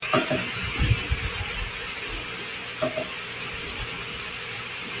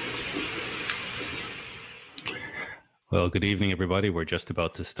Well, good evening, everybody. We're just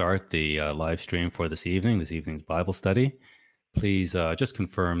about to start the live stream for this evening, this evening's Bible study. Please just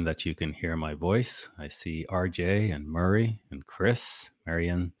confirm that you can hear my voice. I see RJ and Murray and Chris,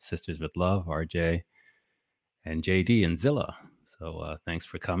 Marian, Sisters with Love, RJ, and JD and Zilla. So thanks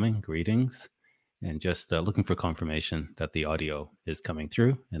for coming. Greetings. And just looking for confirmation that the audio is coming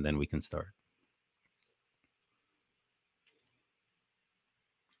through, and then we can start.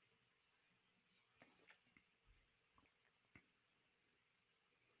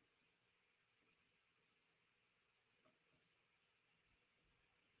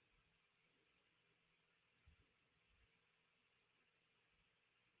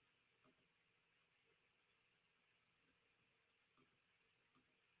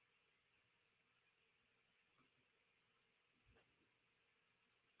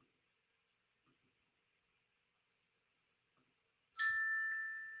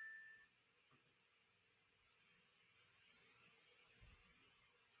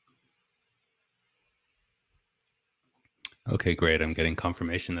 Okay, great. I'm getting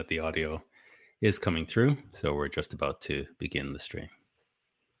confirmation that the audio is coming through. So we're just about to begin the stream.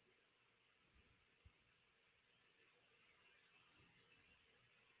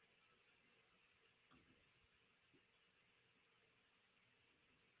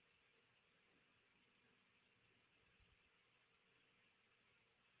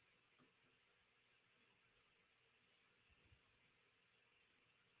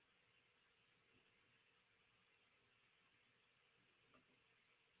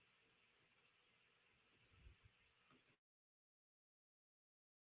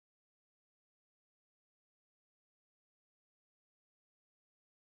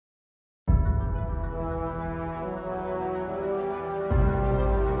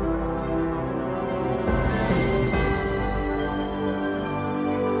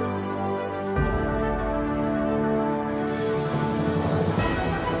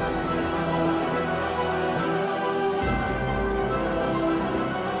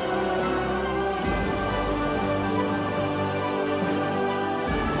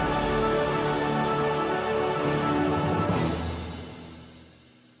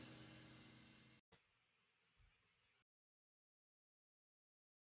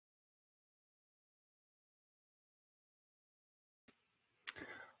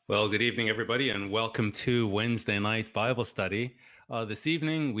 Well, good evening, everybody, and welcome to Wednesday night Bible study. This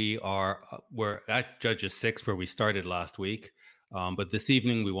evening, we're at Judges 6, where we started last week. But this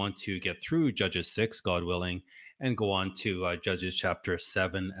evening, we want to get through Judges 6, God willing, and go on to Judges chapter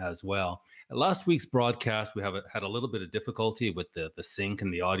 7 as well. At last week's broadcast, we had a little bit of difficulty with the sync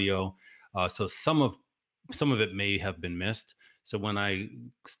and the audio, so some of it may have been missed. So when I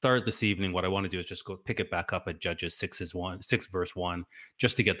start this evening, what I want to do is just go pick it back up at Judges 6 verse 1,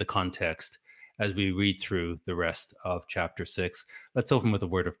 just to get the context as we read through the rest of chapter 6. Let's open with a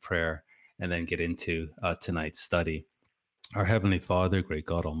word of prayer and then get into tonight's study. Our Heavenly Father, great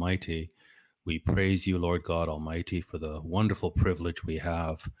God Almighty, we praise you, Lord God Almighty, for the wonderful privilege we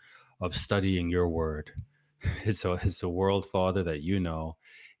have of studying your word. It's a world, Father, that you know,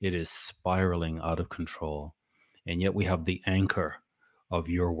 it is spiraling out of control. And yet we have the anchor of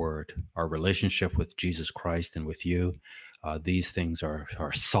your word, our relationship with Jesus Christ and with you. These things are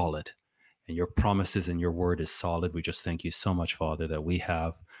solid, and your promises and your word is solid. We just thank you so much, Father, that we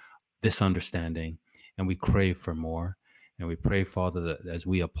have this understanding, and we crave for more. And we pray, Father, that as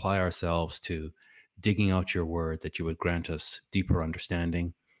we apply ourselves to digging out your word, that you would grant us deeper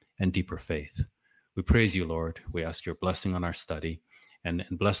understanding and deeper faith. We praise you, Lord. We ask your blessing on our study. And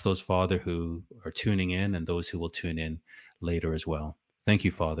bless those, Father, who are tuning in and those who will tune in later as well. Thank you,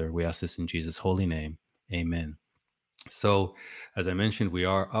 Father. We ask this in Jesus' holy name. Amen. So, as I mentioned, we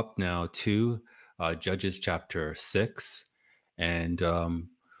are up now to Judges chapter 6. And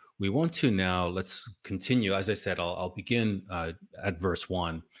we want to now, let's continue. As I said, I'll begin at verse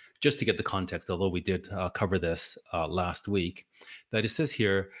 1, just to get the context, although we did cover this last week, that it says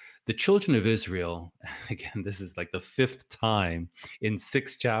here, the children of Israel, again, this is like the fifth time in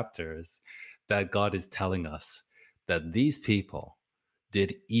 6 chapters that God is telling us that these people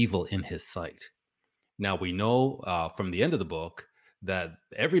did evil in his sight. Now, we know from the end of the book that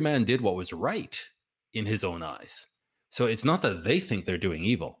every man did what was right in his own eyes. So it's not that they think they're doing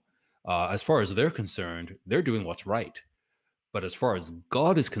evil. As far as they're concerned, they're doing what's right. But as far as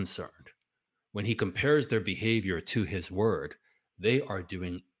God is concerned, when he compares their behavior to his word, they are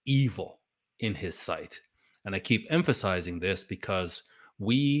doing evil in his sight. And I keep emphasizing this because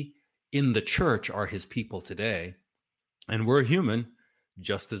we in the church are his people today, and we're human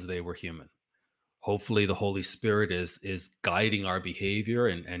just as they were human. Hopefully the Holy Spirit is guiding our behavior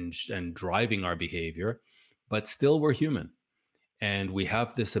and driving our behavior. but still we're human. And we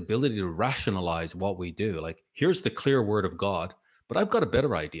have this ability to rationalize what we do. Like, here's the clear word of God, but I've got a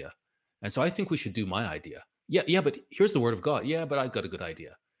better idea. And so I think we should do my idea. Yeah, but here's the word of God. Yeah, but I've got a good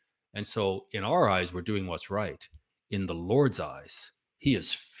idea. And so in our eyes, we're doing what's right. In the Lord's eyes, he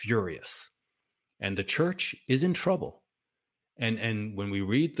is furious. And the church is in trouble. And when we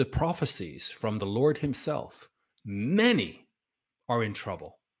read the prophecies from the Lord himself, many are in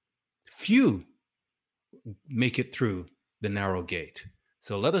trouble. Few make it through the narrow gate.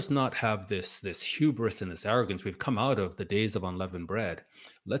 So let us not have this hubris and this arrogance. We've come out of the days of unleavened bread.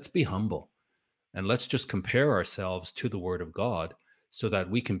 Let's be humble and let's just compare ourselves to the word of God so that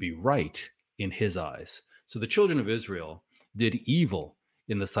we can be right in his eyes. So the children of Israel did evil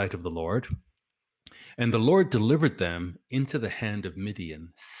in the sight of the Lord, and the Lord delivered them into the hand of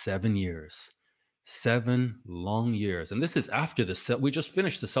Midian 7 years, 7 long years. And this is after we just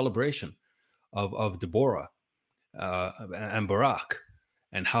finished the celebration of Deborah and Barak,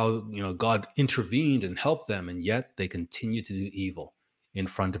 and how God intervened and helped them, and yet they continued to do evil in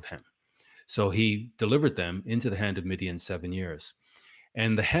front of him. So he delivered them into the hand of Midian 7 years.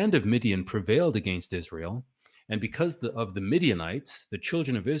 And the hand of Midian prevailed against Israel. And because of the Midianites, the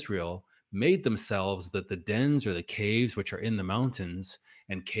children of Israel made themselves the dens or the caves which are in the mountains,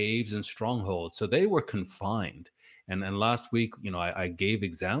 and caves and strongholds. So they were confined. And last week, I gave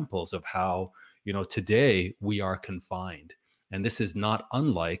examples of how, today we are confined. And this is not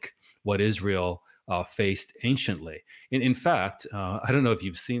unlike what Israel faced anciently. In fact, I don't know if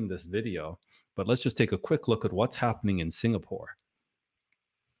you've seen this video, but let's just take a quick look at what's happening in Singapore.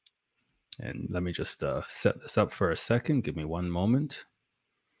 And let me just set this up for a second. Give me one moment.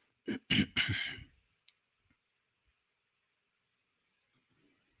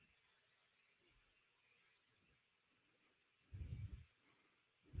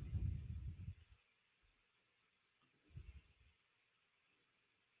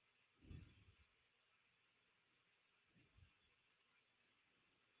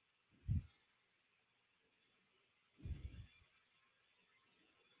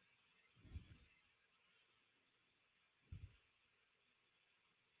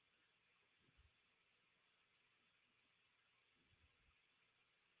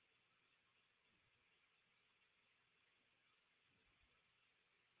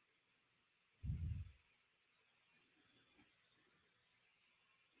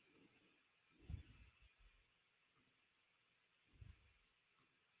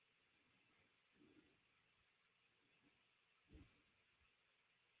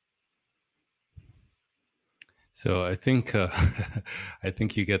 So I think I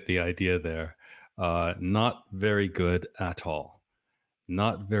think you get the idea there. Not very good at all.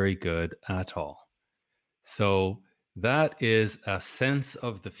 Not very good at all. So that is a sense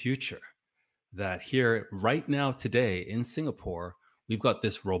of the future, that here right now today in Singapore, we've got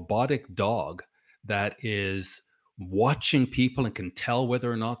this robotic dog that is watching people and can tell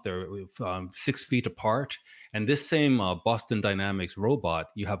whether or not they're 6 feet apart. And this same Boston Dynamics robot,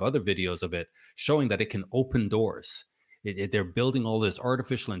 you have other videos of it showing that it can open doors. They're building all this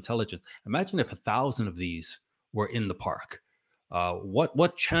artificial intelligence. Imagine if 1,000 of these were in the park.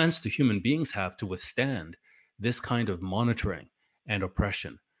 What chance do human beings have to withstand this kind of monitoring and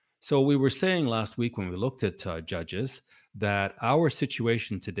oppression? So we were saying last week when we looked at Judges that our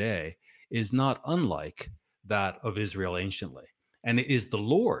situation today is not unlike that of Israel anciently. And it is the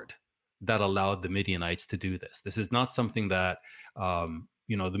Lord that allowed the Midianites to do this. This is not something that,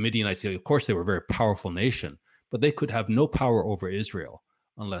 the Midianites, of course, they were a very powerful nation, but they could have no power over Israel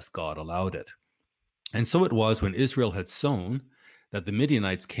unless God allowed it. And so it was when Israel had sown that the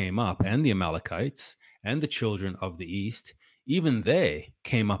Midianites came up, and the Amalekites and the children of the east, even they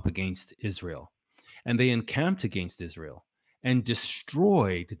came up against Israel, and they encamped against Israel and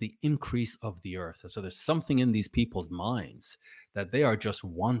destroyed the increase of the earth. So there's something in these people's minds that they are just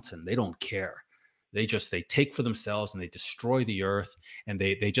wanton. They don't care. They take for themselves and they destroy the earth, and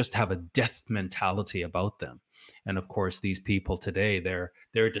they just have a death mentality about them. And of course, these people today, their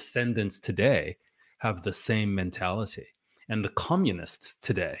descendants today have the same mentality. And the communists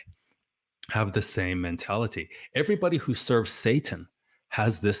today have the same mentality. Everybody who serves Satan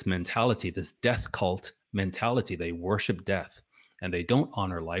has this mentality, this death cult mentality. They worship death, and they don't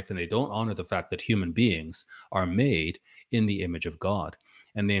honor life, and they don't honor the fact that human beings are made in the image of God.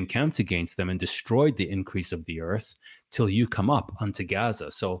 And they encamped against them and destroyed the increase of the earth till you come up unto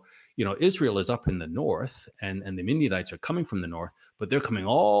Gaza. So, Israel is up in the north, and the Midianites are coming from the north, but they're coming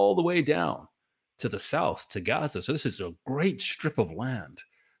all the way down to the south, to Gaza. So this is a great strip of land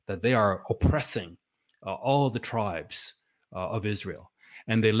that they are oppressing all the tribes of Israel.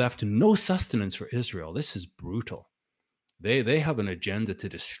 and they left no sustenance for Israel. This is brutal. They have an agenda to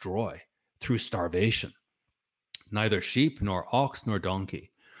destroy through starvation. Neither sheep, nor ox, nor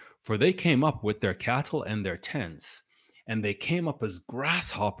donkey. For they came up with their cattle and their tents, and they came up as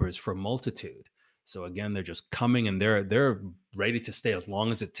grasshoppers for multitude. So again, they're just coming and they're ready to stay as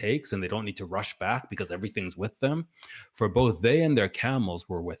long as it takes, and they don't need to rush back because everything's with them. For both they and their camels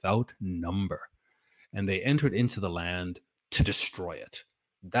were without number, and they entered into the land to destroy it.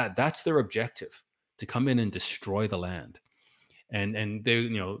 That's their objective, to come in and destroy the land. And they,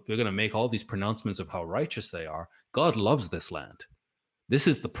 they're going to make all these pronouncements of how righteous they are. God loves this land. This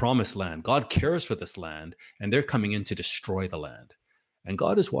is the promised land. God cares for this land, and they're coming in to destroy the land. And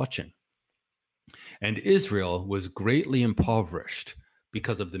God is watching. And Israel was greatly impoverished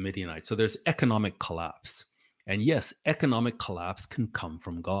because of the Midianites. So there's economic collapse. And yes, economic collapse can come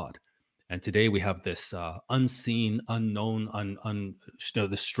from God. And today we have this unseen, unknown,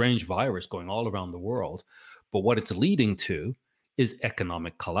 this strange virus going all around the world. But what it's leading to is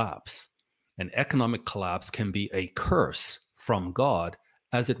economic collapse. And economic collapse can be a curse from God,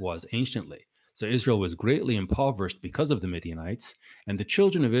 as it was anciently. So Israel was greatly impoverished because of the Midianites, and the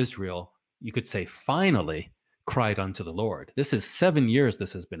children of Israel, you could say, finally cried unto the Lord. This is 7 years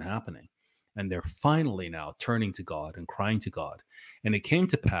this has been happening, and they're finally now turning to God and crying to God. And it came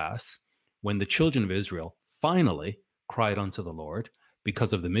to pass when the children of Israel finally cried unto the Lord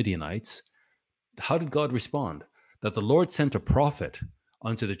because of the Midianites, how did God respond? That the Lord sent a prophet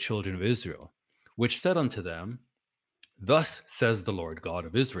unto the children of Israel, which said unto them, Thus says the Lord God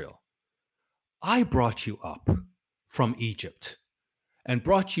of Israel, I brought you up from Egypt and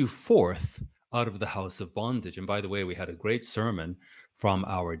brought you forth out of the house of bondage. And by the way, we had a great sermon from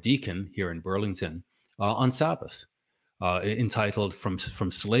our deacon here in Burlington on Sabbath, entitled From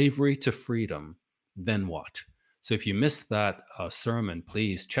Slavery to Freedom, Then What? So if you missed that sermon,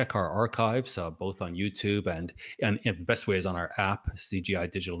 please check our archives, both on YouTube and the best way is on our app,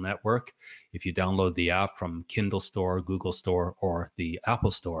 CGI Digital Network. If you download the app from Kindle Store, Google Store, or the Apple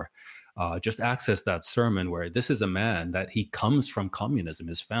Store, just access that sermon where this is a man that he comes from communism.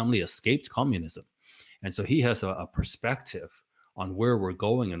 His family escaped communism. And so he has a perspective on where we're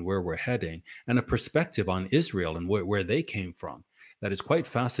going and where we're heading, and a perspective on Israel and where they came from. That is quite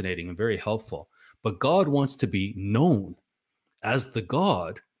fascinating and very helpful. But God wants to be known as the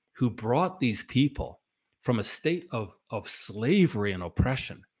God who brought these people from a state of slavery and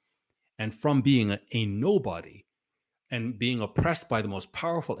oppression, and from being a nobody and being oppressed by the most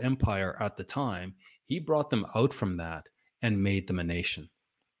powerful empire at the time. He brought them out from that and made them a nation.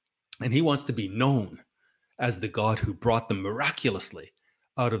 And he wants to be known as the God who brought them miraculously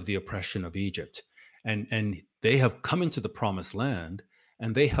out of the oppression of Egypt. And they have come into the promised land,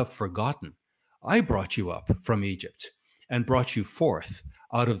 and they have forgotten. I brought you up from Egypt and brought you forth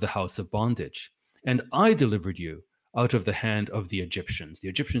out of the house of bondage. And I delivered you out of the hand of the Egyptians. The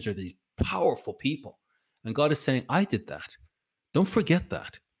Egyptians are these powerful people. And God is saying, I did that. Don't forget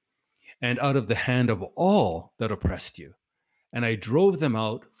that. And out of the hand of all that oppressed you. And I drove them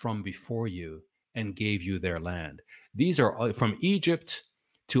out from before you and gave you their land. These are from Egypt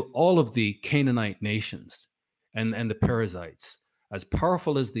to all of the Canaanite nations and the Perizzites. As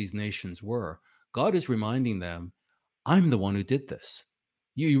powerful as these nations were, God is reminding them, I'm the one who did this.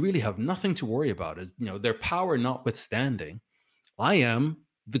 You really have nothing to worry about. As their power notwithstanding, I am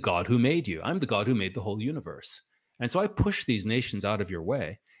the God who made you. I'm the God who made the whole universe. And so I pushed these nations out of your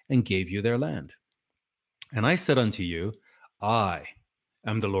way and gave you their land. And I said unto you, I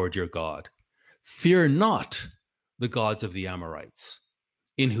am the Lord your God. Fear not the gods of the Amorites,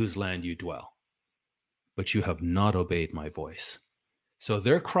 in whose land you dwell. But you have not obeyed my voice. So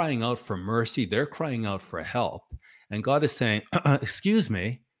they're crying out for mercy. They're crying out for help. And God is saying, excuse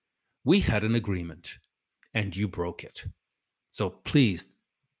me, we had an agreement and you broke it. So please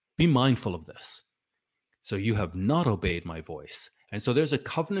be mindful of this. So you have not obeyed my voice. And so there's a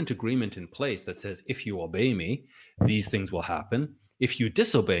covenant agreement in place that says, if you obey me, these things will happen. If you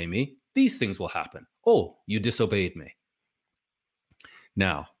disobey me, these things will happen. Oh, you disobeyed me.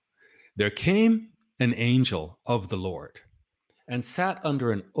 Now, there came an angel of the Lord and sat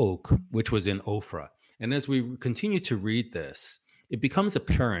under an oak which was in Ophrah. And as we continue to read this, it becomes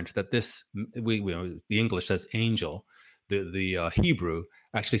apparent that this, the English says angel, the Hebrew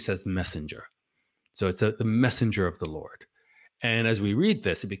actually says messenger. So it's the messenger of the Lord. And as we read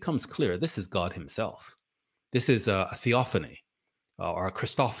this, it becomes clear this is God himself. This is a theophany or a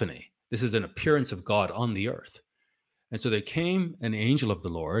Christophany. This is an appearance of God on the earth. And so there came an angel of the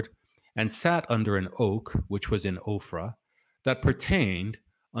Lord and sat under an oak which was in Ophrah, that pertained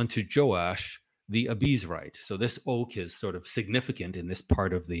unto Joash the Abizrite. So this oak is sort of significant in this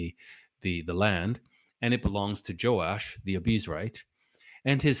part of the land, and it belongs to Joash, the Abizrite.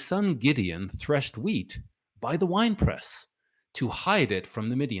 And his son Gideon threshed wheat by the winepress to hide it from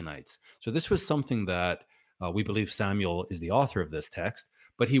the Midianites. So this was something that we believe Samuel is the author of this text,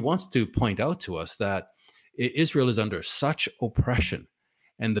 but he wants to point out to us that Israel is under such oppression,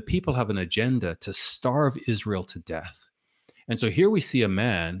 and the people have an agenda to starve Israel to death. And so here we see a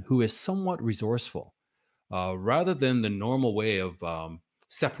man who is somewhat resourceful. Rather than the normal way of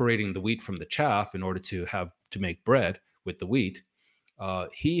separating the wheat from the chaff in order to make bread with the wheat,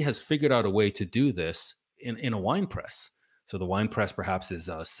 he has figured out a way to do this in a wine press. So the wine press perhaps is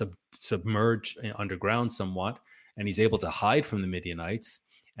submerged underground somewhat, and he's able to hide from the Midianites.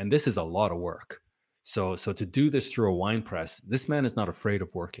 And this is a lot of work. So to do this through a wine press, this man is not afraid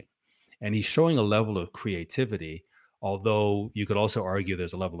of working. And he's showing a level of creativity, although you could also argue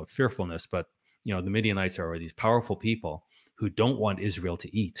there's a level of fearfulness. But, the Midianites are these powerful people who don't want Israel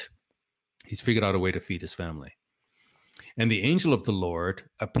to eat. He's figured out a way to feed his family. And the angel of the Lord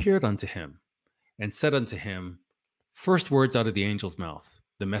appeared unto him and said unto him, first words out of the angel's mouth,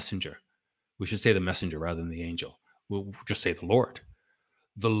 the messenger. We should say the messenger rather than the angel. We'll just say the Lord.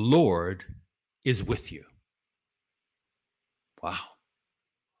 The Lord is with you. Wow.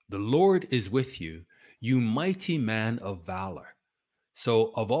 The Lord is with you, you mighty man of valor.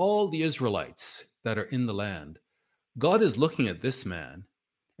 So of all the Israelites that are in the land, God is looking at this man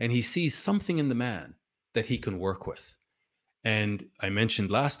and he sees something in the man that he can work with. And I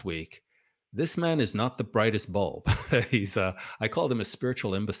mentioned last week, this man is not the brightest bulb. I called him a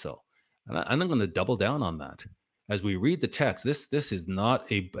spiritual imbecile. And I'm going to double down on that. As we read the text, this is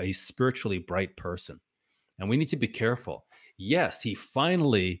not a spiritually bright person. And we need to be careful. Yes, he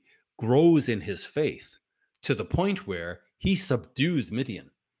finally grows in his faith to the point where he subdues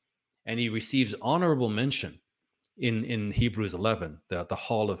Midian. And he receives honorable mention in Hebrews 11, the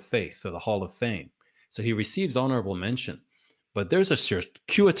hall of faith or the hall of fame. So he receives honorable mention. But there's a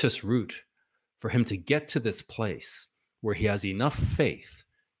circuitous route for him to get to this place where he has enough faith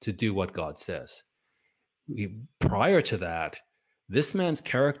to do what God says. Prior to that, this man's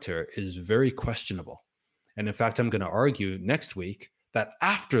character is very questionable. And in fact, I'm going to argue next week that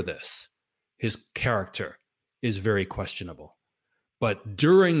after this, his character is very questionable. But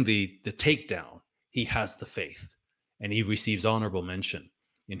during the takedown, he has the faith and he receives honorable mention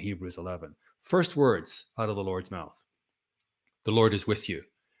in Hebrews 11. First words out of the Lord's mouth. The Lord is with you,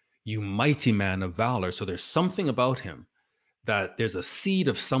 you mighty man of valor. So there's something about him that there's a seed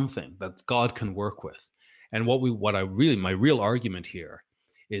of something that God can work with. And my real argument here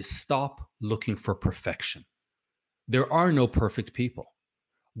is stop looking for perfection. There are no perfect people.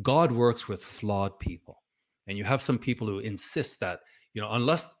 God works with flawed people. And you have some people who insist that,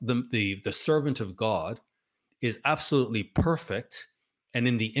 unless the servant of God is absolutely perfect and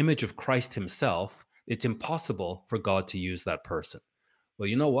in the image of Christ himself, it's impossible for God to use that person. Well,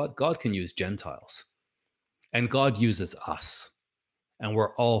 you know what? God can use Gentiles. And God uses us. And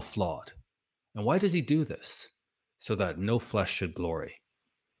we're all flawed. And why does he do this? So that no flesh should glory.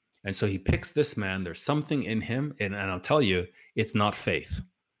 And so he picks this man. There's something in him. And I'll tell you, it's not faith.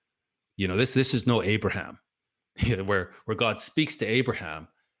 This is no Abraham, where God speaks to Abraham.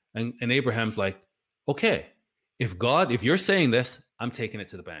 And Abraham's like, okay, if you're saying this, I'm taking it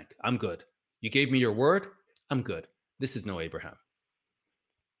to the bank. I'm good. You gave me your word. I'm good. This is no Abraham.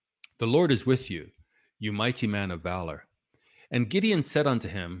 The Lord is with you, you mighty man of valor. And Gideon said unto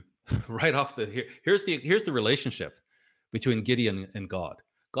him, right off here's the relationship between Gideon and God.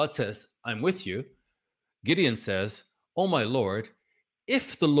 God says, I'm with you. Gideon says, oh my Lord,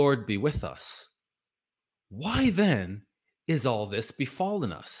 if the Lord be with us, why then is all this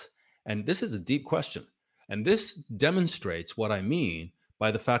befallen us? And this is a deep question. And this demonstrates what I mean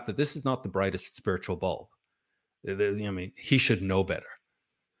by the fact that this is not the brightest spiritual bulb. He should know better.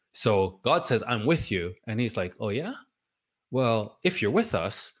 So God says, I'm with you. And he's like, oh yeah? Well, if you're with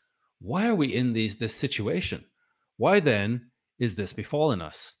us, why are we in this situation? Why then is this befallen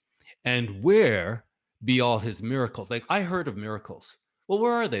us? And where be all his miracles? Like, I heard of miracles. Well,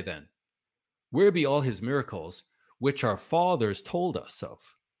 where are they then? Where be all his miracles, which our fathers told us of,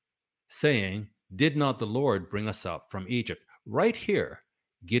 saying, did not the Lord bring us up from Egypt? Right here,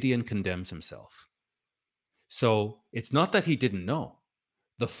 Gideon condemns himself. So it's not that he didn't know.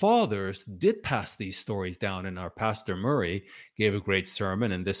 The fathers did pass these stories down, and our Pastor Murray gave a great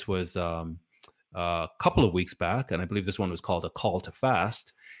sermon, and this was a couple of weeks back, and I believe this one was called A Call to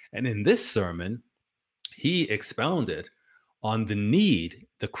Fast. And in this sermon, he expounded on the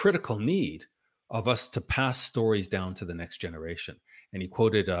critical need of us to pass stories down to the next generation. and he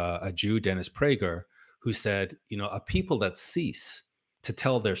quoted a Jew, Dennis Prager, who said, a people that cease to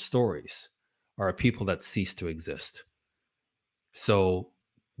tell their stories are a people that cease to exist. So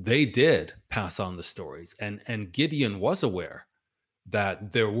they did pass on the stories, and Gideon was aware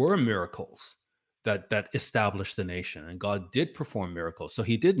that there were miracles that established the nation, and God did perform miracles. So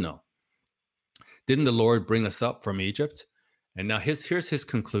he did know. Didn't the Lord bring us up from Egypt? And now here's his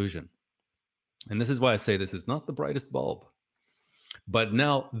conclusion. And this is why I say this is not the brightest bulb. But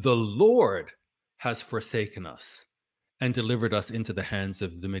now the Lord has forsaken us and delivered us into the hands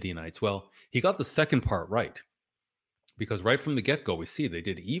of the Midianites. Well, he got the second part right, because right from the get-go, we see they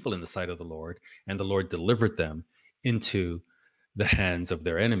did evil in the sight of the Lord, and the Lord delivered them into the hands of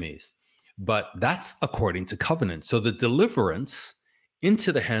their enemies. But that's according to covenant. So the deliverance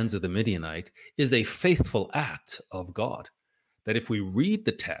into the hands of the Midianite is a faithful act of God. That if we read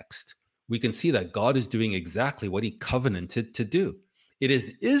the text, we can see that God is doing exactly what he covenanted to do. It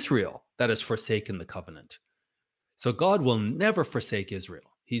is Israel that has forsaken the covenant. So God will never forsake Israel.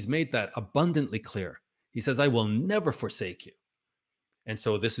 He's made that abundantly clear. He says, I will never forsake you. And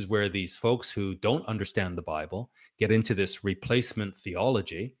so this is where these folks who don't understand the Bible get into this replacement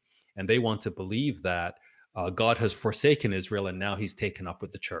theology, and they want to believe that God has forsaken Israel and now he's taken up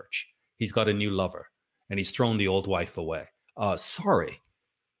with the church. He's got a new lover and he's thrown the old wife away. Sorry,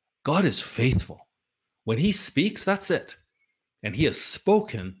 God is faithful. When he speaks, that's it. And he has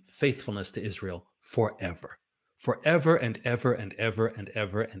spoken faithfulness to Israel forever. Forever and ever and ever and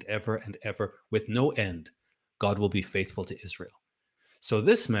ever and ever and ever, with no end, God will be faithful to Israel. So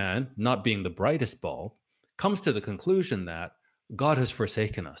this man, not being the brightest bulb, comes to the conclusion that God has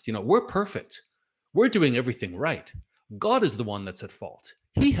forsaken us. We're perfect. We're doing everything right. God is the one that's at fault.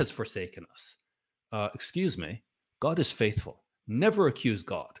 He has forsaken us. Excuse me. God is faithful. Never accuse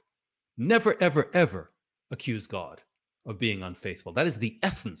God. Never, ever, ever accuse God of being unfaithful. That is the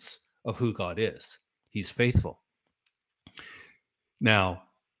essence of who God is. He's faithful. Now,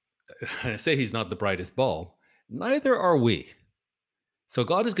 I say he's not the brightest bulb. Neither are we. So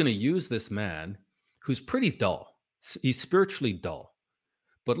God is going to use this man who's pretty dull. He's spiritually dull.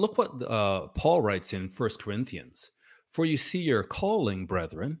 But look what Paul writes in 1 Corinthians. For you see your calling,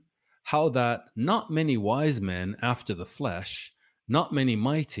 brethren, how that not many wise men after the flesh, not many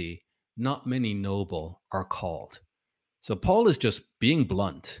mighty, not many noble are called. So Paul is just being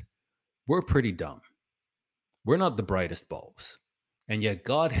blunt. We're pretty dumb. We're not the brightest bulbs. And yet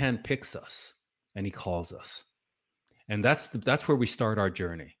God handpicks us and he calls us. And that's where we start our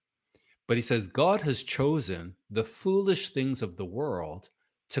journey. But he says, God has chosen the foolish things of the world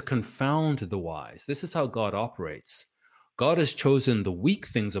to confound the wise. This is how God operates. God has chosen the weak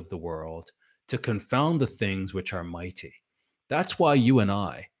things of the world to confound the things which are mighty. That's why you and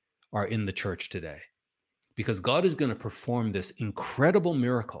I are in the church today. Because God is going to perform this incredible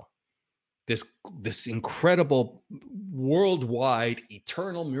miracle, this incredible worldwide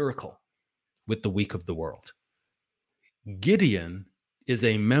eternal miracle with the weak of the world. Gideon is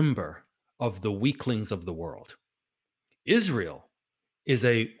a member of the weaklings of the world. Israel is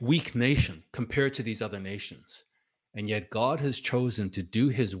a weak nation compared to these other nations. And yet God has chosen to do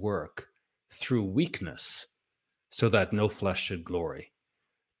his work through weakness so that no flesh should glory.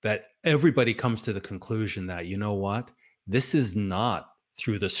 That everybody comes to the conclusion that, you know what? This is not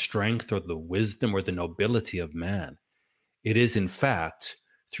through the strength or the wisdom or the nobility of man. It is, in fact,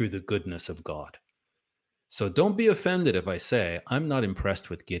 through the goodness of God. So don't be offended if I say I'm not impressed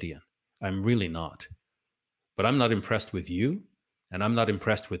with Gideon. I'm really not. But I'm not impressed with you, and I'm not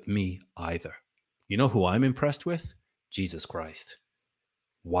impressed with me either. You know who I'm impressed with? Jesus Christ.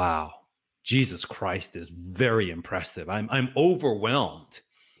 Wow. Jesus Christ is very impressive. I'm overwhelmed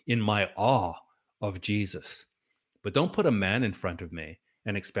in my awe of Jesus. But don't put a man in front of me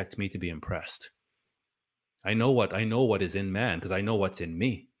and expect me to be impressed. I know what is in man because I know what's in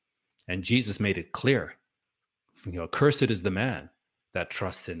me. And Jesus made it clear. Cursed is the man that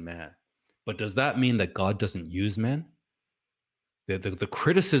trusts in man. But does that mean that God doesn't use men? The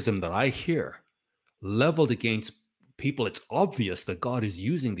criticism that I hear leveled against people, it's obvious that God is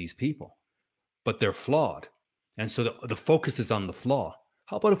using these people, but they're flawed. And so the focus is on the flaw.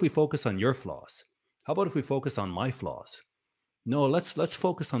 How about if we focus on your flaws? How about if we focus on my flaws? No, let's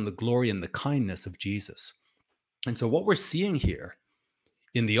focus on the glory and the kindness of Jesus. And so what we're seeing here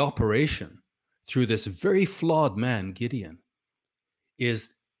in the operation through this very flawed man, Gideon,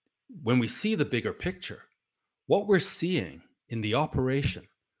 is when we see the bigger picture, what we're seeing in the operation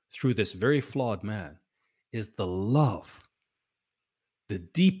through this very flawed man is the love, the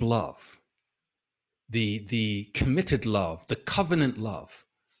deep love, the committed love, the covenant love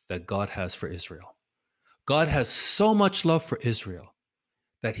that God has for Israel. God has so much love for Israel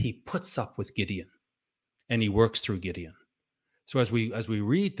that he puts up with Gideon and he works through Gideon. So as we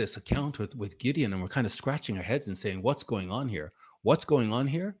read this account with Gideon, and we're kind of scratching our heads and saying, what's going on here? What's going on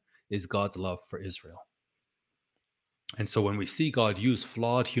here is God's love for Israel. And so when we see God use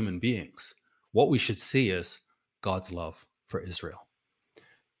flawed human beings, what we should see is God's love for Israel.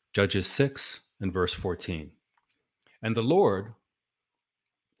 Judges 6 and verse 14. And the Lord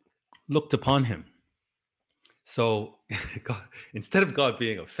looked upon him. So God, instead of God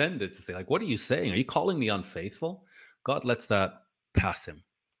being offended to say, like, what are you saying? Are you calling me unfaithful? God lets that pass him.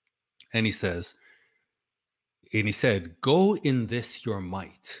 And he said, go in this your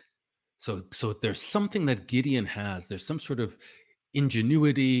might. So there's something that Gideon has. There's some sort of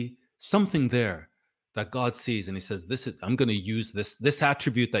ingenuity, something there that God sees. And he says, I'm going to use this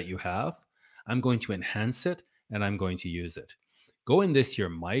attribute that you have. I'm going to enhance it, and I'm going to use it. Go in this your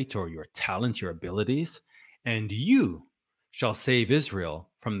might, or your talent, your abilities, and you shall save Israel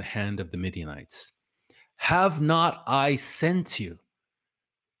from the hand of the Midianites. Have not I sent you?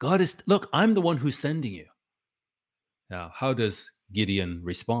 God is, look, I'm the one who's sending you. Now, how does Gideon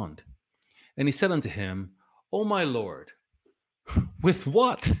respond? And he said unto him, O my Lord, with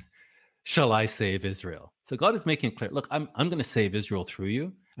what shall I save Israel? So God is making it clear, look, I'm going to save Israel through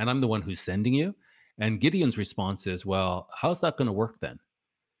you, and I'm the one who's sending you. And Gideon's response is, well, how's that going to work then?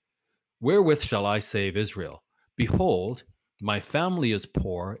 Wherewith shall I save Israel? Behold, my family is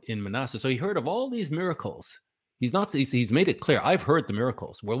poor in Manasseh. So he heard of all these miracles. He's made it clear, I've heard the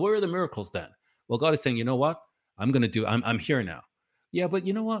miracles. Well, where are the miracles then? Well, God is saying, you know what? I'm here now. Yeah, but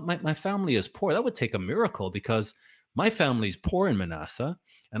you know what? My family is poor. That would take a miracle, because my family's poor in Manasseh,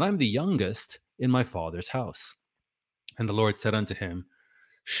 and I'm the youngest in my father's house. And the Lord said unto him,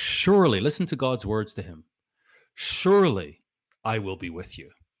 surely, listen to God's words to him, surely I will be with you.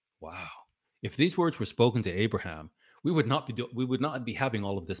 Wow. If these words were spoken to Abraham, we would not be having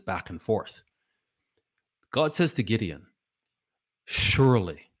all of this back and forth. God says to Gideon,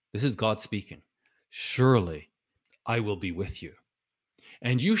 surely, this is God speaking, surely I will be with you.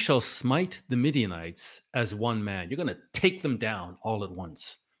 And you shall smite the Midianites as one man. You're going to take them down all at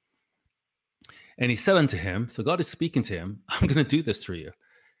once. And he said unto him, so God is speaking to him, I'm going to do this through you.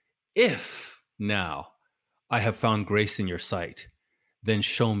 If now I have found grace in your sight, then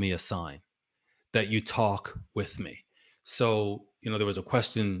show me a sign that you talk with me. So, there was a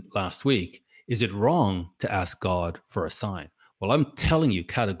question last week. Is it wrong to ask God for a sign? Well, I'm telling you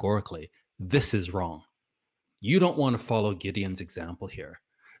categorically, this is wrong. You don't want to follow Gideon's example here.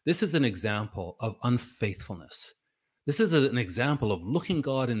 This is an example of unfaithfulness. This is an example of looking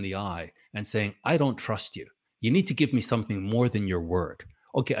God in the eye and saying, I don't trust you. You need to give me something more than your word.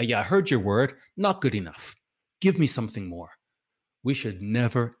 Okay, yeah, I heard your word. Not good enough. Give me something more. We should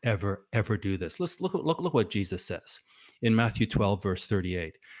never, ever, ever do this. Let's look what Jesus says in Matthew 12, verse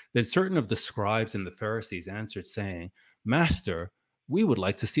 38. Then certain of the scribes and the Pharisees answered, saying, Master, we would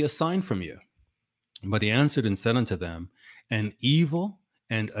like to see a sign from you. But he answered and said unto them, an evil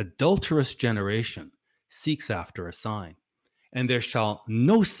and adulterous generation seeks after a sign, and there shall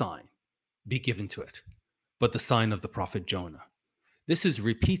no sign be given to it, but the sign of the prophet Jonah. This is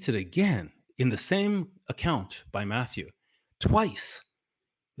repeated again in the same account by Matthew, twice.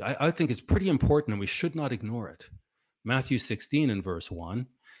 I think it's pretty important, and we should not ignore it. Matthew 16 and verse 1,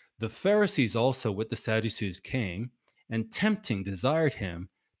 the Pharisees also with the Sadducees came, and tempting desired him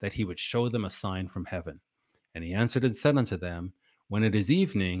that he would show them a sign from heaven. And he answered and said unto them, when it is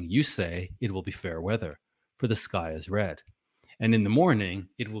evening, you say, it will be fair weather, for the sky is red. And in the morning,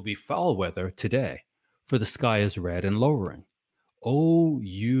 it will be foul weather today, for the sky is red and lowering. O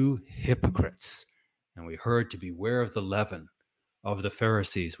you hypocrites! And we heard to beware of the leaven of the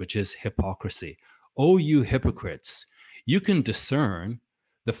Pharisees, which is hypocrisy. O you hypocrites! You can discern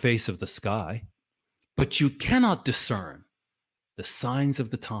the face of the sky, but you cannot discern the signs of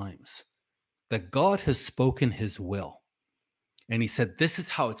the times, that God has spoken his will. And he said, this is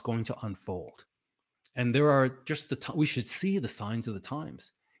how it's going to unfold. And there are just we should see the signs of the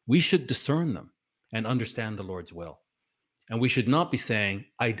times. We should discern them and understand the Lord's will. And we should not be saying,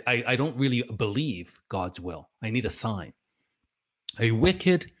 I don't really believe God's will. I need a sign. A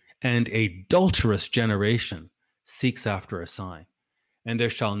wicked and adulterous generation seeks after a sign, and there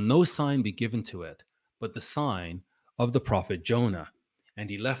shall no sign be given to it, but the sign of the prophet Jonah. And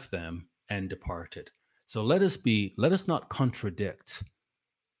he left them and departed. So let us not contradict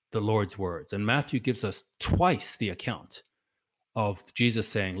the Lord's words. And Matthew gives us twice the account of Jesus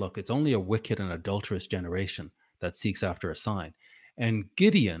saying, look, it's only a wicked and adulterous generation that seeks after a sign. And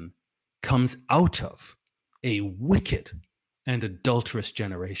Gideon comes out of a wicked and adulterous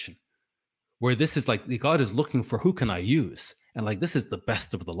generation, where this is like God is looking for, who can I use? And like, this is the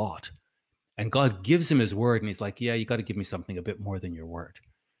best of the lot. And God gives him his word. And he's like, yeah, you got to give me something a bit more than your word.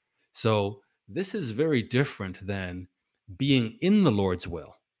 So this is very different than being in the Lord's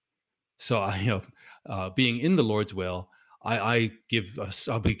will. So being in the Lord's will, I'll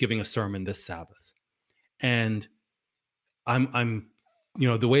be giving a sermon this Sabbath. And I'm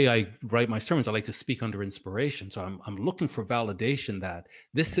the way I write my sermons, I like to speak under inspiration. So I'm looking for validation that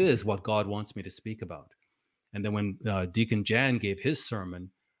this is what God wants me to speak about. And then when Deacon Jan gave his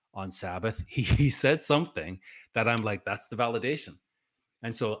sermon on Sabbath, he said something that I'm like, that's the validation.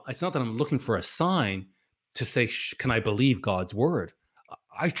 And so it's not that I'm looking for a sign to say, can I believe God's word?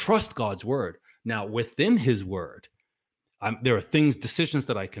 I trust God's word. Now, within his word, there are decisions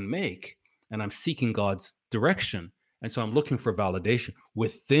that I can make, and I'm seeking God's direction. And so I'm looking for validation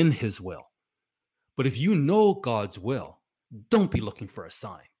within his will. But if you know God's will, don't be looking for a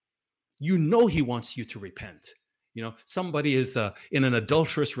sign. You know he wants you to repent. Somebody is in an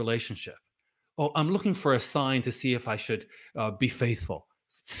adulterous relationship. Oh, I'm looking for a sign to see if I should be faithful.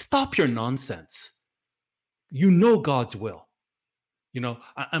 Stop your nonsense. You know God's will.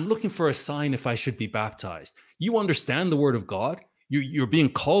 I'm looking for a sign if I should be baptized. You understand the word of God. You're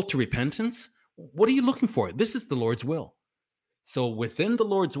being called to repentance. What are you looking for? This is the Lord's will. So within the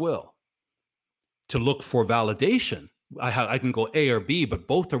Lord's will, to look for validation, I can go A or B, but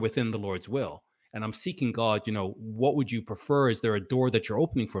both are within the Lord's will. And I'm seeking God, what would you prefer? Is there a door that you're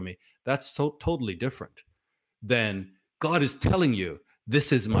opening for me? That's so totally different than God is telling you,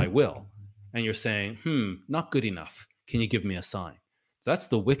 this is my will. And you're saying, not good enough. Can you give me a sign? That's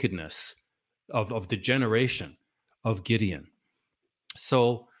the wickedness of the generation of Gideon.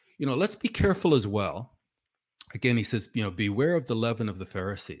 So, let's be careful as well. Again, he says, beware of the leaven of the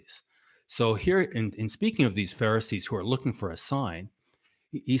Pharisees. So here, in speaking of these Pharisees who are looking for a sign,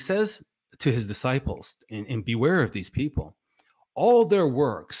 he says to his disciples, and beware of these people, all their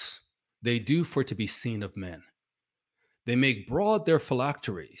works they do for to be seen of men. They make broad their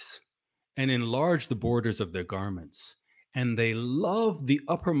phylacteries and enlarge the borders of their garments. And they love the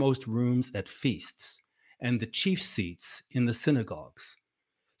uppermost rooms at feasts and the chief seats in the synagogues.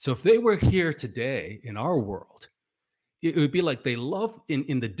 So if they were here today in our world, it would be like they love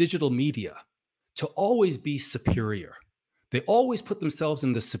in the digital media to always be superior. They always put themselves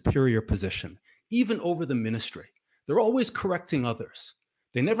in the superior position, even over the ministry. They're always correcting others.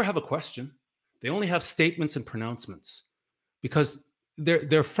 They never have a question. They only have statements and pronouncements because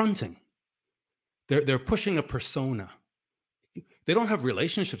they're fronting. They're pushing a persona. They don't have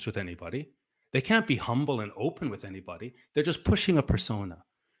relationships with anybody. They can't be humble and open with anybody. They're just pushing a persona.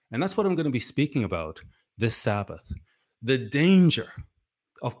 And that's what I'm going to be speaking about this Sabbath. The danger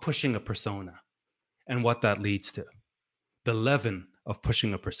of pushing a persona and what that leads to. The leaven of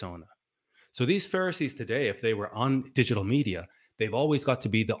pushing a persona. So these Pharisees today, if they were on digital media, they've always got to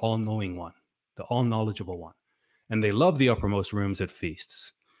be the all-knowing one, the all-knowledgeable one. And they love the uppermost rooms at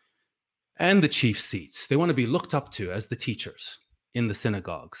feasts and the chief seats. They want to be looked up to as the teachers in the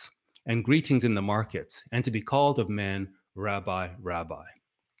synagogues and greetings in the markets, and to be called of men, Rabbi, Rabbi.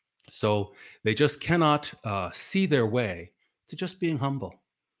 So they just cannot see their way to just being humble,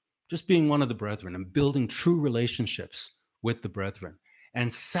 just being one of the brethren and building true relationships with the brethren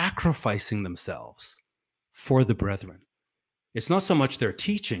and sacrificing themselves for the brethren. It's not so much their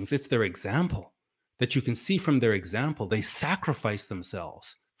teachings, it's their example. That you can see from their example, they sacrifice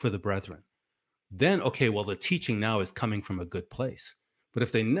themselves for the brethren. Then, okay, well, the teaching now is coming from a good place. But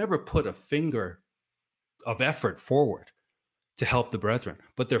if they never put a finger of effort forward to help the brethren,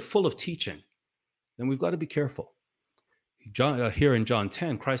 but they're full of teaching, then we've got to be careful. Here in John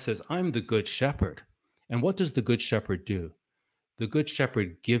 10, Christ says, I'm the good shepherd. And what does the good shepherd do? The good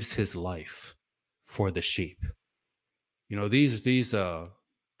shepherd gives his life for the sheep. These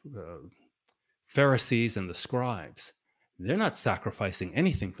Pharisees and the scribes, they're not sacrificing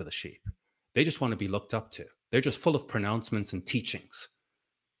anything for the sheep. They just want to be looked up to. They're just full of pronouncements and teachings.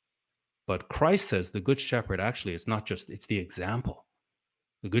 But Christ says the good shepherd actually is not just, it's the example.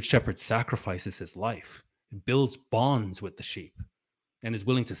 The good shepherd sacrifices his life, builds bonds with the sheep, and is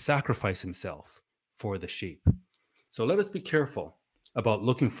willing to sacrifice himself for the sheep. So let us be careful about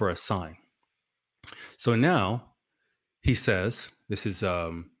looking for a sign. So now he says, this is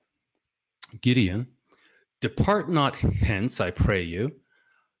Gideon, depart not hence, I pray you.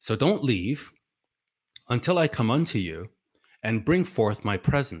 So don't leave until I come unto you and bring forth my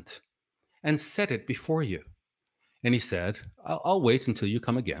present and set it before you. And he said, I'll wait until you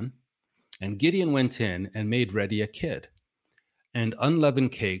come again. And Gideon went in and made ready a kid and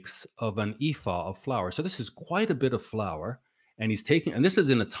unleavened cakes of an ephah of flour. So this is quite a bit of flour. And he's taking, and this is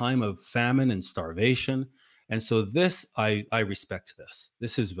in a time of famine and starvation. And so this, I respect this.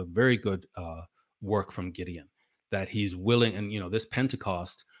 This is a very good work from Gideon, that he's willing. And, this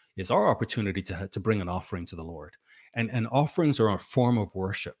Pentecost is our opportunity to bring an offering to the Lord. And offerings are a form of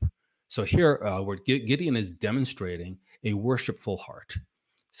worship. So here, where Gideon is demonstrating a worshipful heart.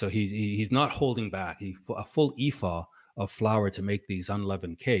 So he's not holding back. A full ephah of flour to make these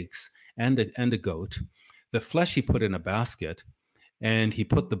unleavened cakes, and a goat. The flesh he put in a basket, and he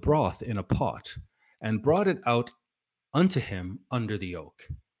put the broth in a pot, and brought it out unto him under the oak,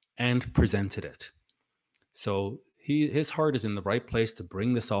 and presented it. So his heart is in the right place to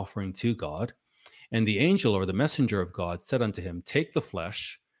bring this offering to God. And the angel, or the messenger of God, said unto him, Take the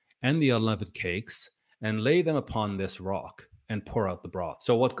flesh and the unleavened cakes, and lay them upon this rock, and pour out the broth.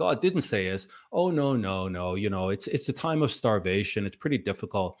 So what God didn't say is, oh, no, it's a time of starvation. It's pretty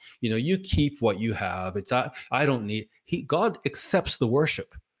difficult. You keep what you have. I don't need. God accepts the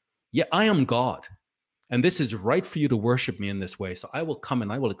worship. Yeah, I am God, and this is right for you to worship me in this way. So I will come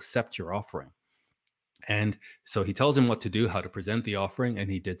and I will accept your offering. And so he tells him what to do, how to present the offering, and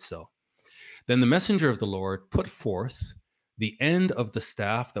he did so. Then the messenger of the Lord put forth the end of the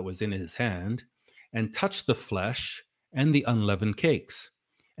staff that was in his hand, and touched the flesh and the unleavened cakes.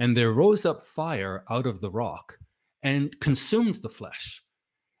 And there rose up fire out of the rock, and consumed the flesh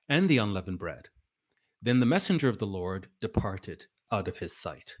and the unleavened bread. Then the messenger of the Lord departed out of his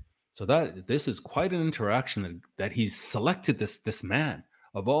sight. So this is quite an interaction, that he's selected this man.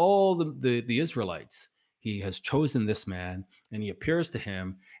 Of all the Israelites, he has chosen this man, and he appears to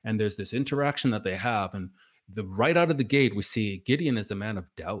him, and there's this interaction that they have. And right out of the gate, we see Gideon is a man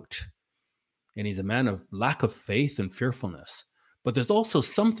of doubt, and he's a man of lack of faith and fearfulness. But there's also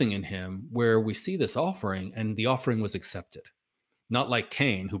something in him where we see this offering, and the offering was accepted. Not like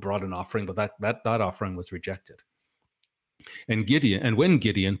Cain, who brought an offering, but that offering was rejected. And when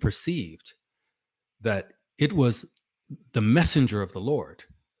Gideon perceived that it was the messenger of the Lord,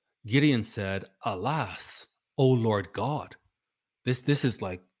 Gideon said, Alas, O Lord God. This is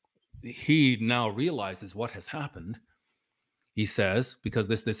like, he now realizes what has happened. He says, because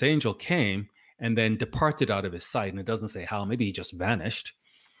this angel came and then departed out of his sight, and it doesn't say how, maybe he just vanished.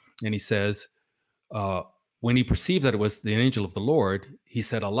 And he says, when he perceived that it was the angel of the Lord, he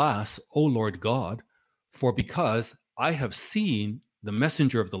said, Alas, O Lord God, for because I have seen the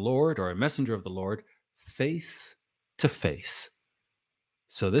messenger of the Lord, or a messenger of the Lord, face to face.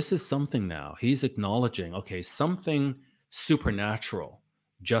 So this is something now. He's acknowledging, okay, something supernatural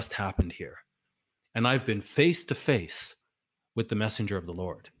just happened here. And I've been face to face with the messenger of the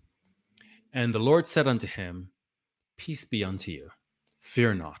Lord. And the Lord said unto him, Peace be unto you.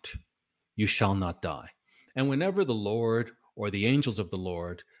 Fear not. You shall not die. And whenever the Lord or the angels of the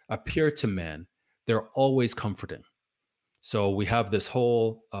Lord appear to men, they're always comforting. So we have this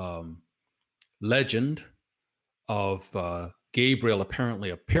whole legend of Gabriel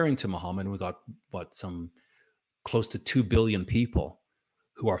apparently appearing to Muhammad. We got some close to 2 billion people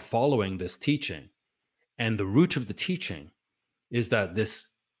who are following this teaching. And the root of the teaching is that this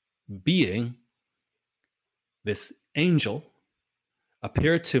being, this angel,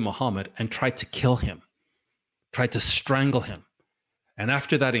 appeared to Muhammad and tried to kill him, tried to strangle him. And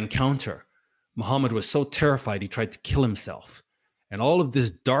after that encounter, Muhammad was so terrified he tried to kill himself. And all of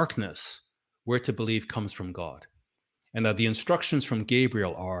this darkness, we're to believe, comes from God. And that the instructions from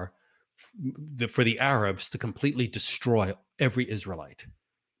Gabriel are for the Arabs to completely destroy every Israelite,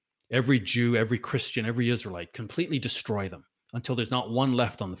 every Jew, every Christian, every Israelite, completely destroy them until there's not one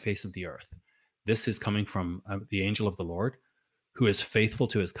left on the face of the earth. This is coming from the angel of the Lord, who is faithful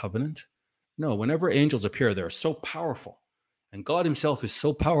to his covenant. No, whenever angels appear, they're so powerful. And God himself is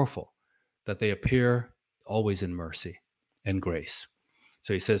so powerful that they appear always in mercy and grace.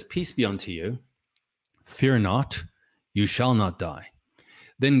 So he says, Peace be unto you. Fear not, you shall not die.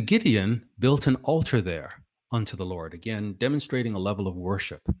 Then Gideon built an altar there unto the Lord, again demonstrating a level of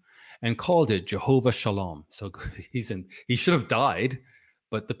worship, and called it Jehovah Shalom. So he should have died,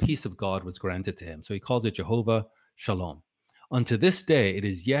 but the peace of God was granted to him. So he calls it Jehovah Shalom. Unto this day, it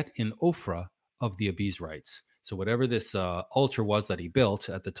is yet in Ophrah of the Abiezrites. So whatever this altar was that he built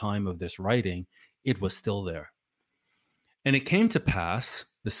at the time of this writing, it was still there. And it came to pass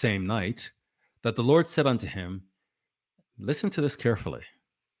the same night that the Lord said unto him, listen to this carefully.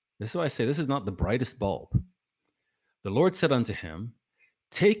 This is why I say this is not the brightest bulb. The Lord said unto him,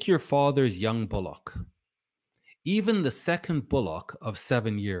 Take your father's young bullock, even the second bullock of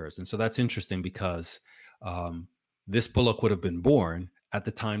 7 years. And so that's interesting because this bullock would have been born at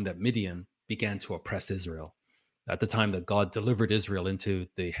the time that Midian began to oppress Israel. at the time that God delivered Israel into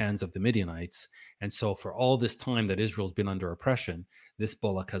the hands of the Midianites. And so for all this time that Israel's been under oppression, this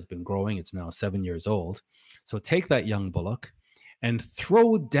bullock has been growing. It's now 7 years old. So take that young bullock and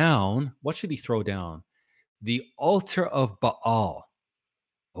throw down, what should he throw down? The altar of Baal.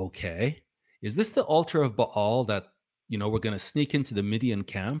 Okay. Is this the altar of Baal that, we're going to sneak into the Midian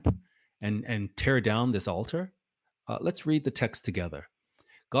camp and tear down this altar? Let's read the text together.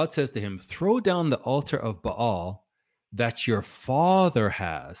 God says to him, throw down the altar of Baal that your father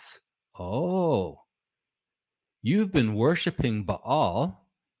has. Oh, you've been worshiping Baal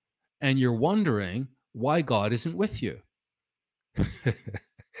and you're wondering why God isn't with you.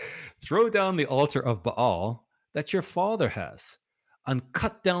 Throw down the altar of Baal that your father has and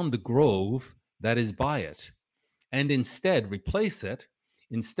cut down the grove that is by it. And instead, replace it.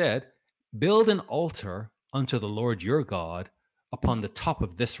 Instead, build an altar unto the Lord your God upon the top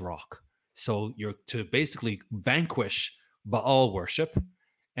of this rock. So you're to basically vanquish Baal worship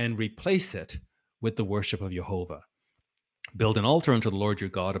and replace it with the worship of Jehovah. Build an altar unto the Lord your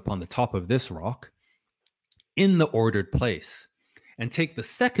God upon the top of this rock in the ordered place. And take the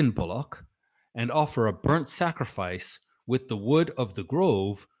second bullock and offer a burnt sacrifice with the wood of the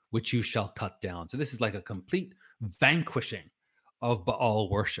grove, which you shall cut down. So this is like a complete vanquishing of Baal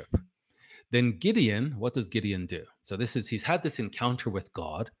worship. Then Gideon, what does Gideon do? So he's had this encounter with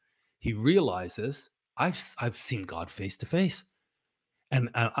God. He realizes, I've seen God face to face. And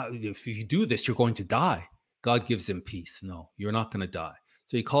if you do this, you're going to die. God gives him peace. No, you're not going to die.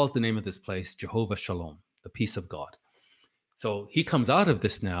 So he calls the name of this place Jehovah Shalom, the peace of God. So he comes out of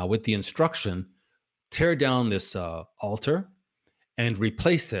this now with the instruction, tear down this altar and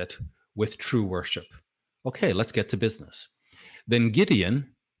replace it with true worship. Okay, let's get to business. Then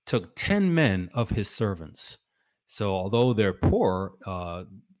Gideon took 10 men of his servants. So although they're poor,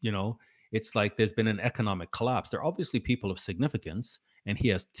 it's like there's been an economic collapse. They're obviously people of significance, and he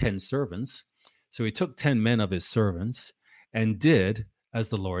has 10 servants. So he took 10 men of his servants and did as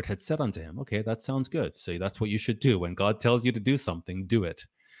the Lord had said unto him. Okay, that sounds good. So that's what you should do. When God tells you to do something, do it.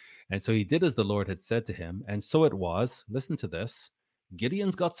 And so he did as the Lord had said to him. And so it was, listen to this,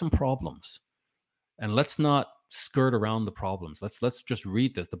 Gideon's got some problems. And let's not skirt around the problems. Let's just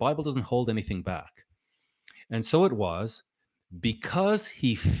read this. The Bible doesn't hold anything back. And so it was, because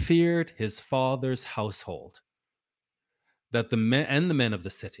he feared his father's household, that the men of the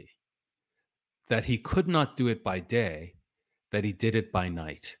city, that he could not do it by day, that he did it by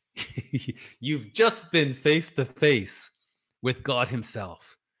night. You've just been face to face with God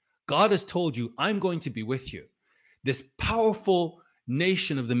himself. God has told you, I'm going to be with you. This powerful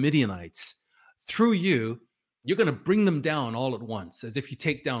nation of the Midianites, through you, you're going to bring them down all at once, as if you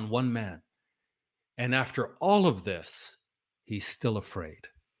take down one man. And after all of this, he's still afraid.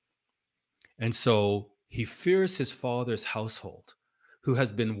 And so he fears his father's household, who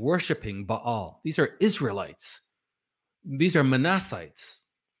has been worshiping Baal. These are Israelites. These are Manassites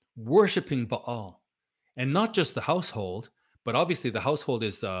worshiping Baal. And not just the household, but obviously the household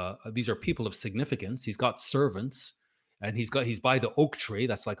is, these are people of significance. He's got servants, and he's by the oak tree.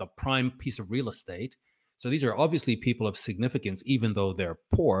 That's like a prime piece of real estate. So these are obviously people of significance, even though they're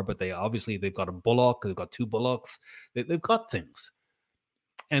poor, but they've got a bullock, they've got 2 bullocks, they've got things.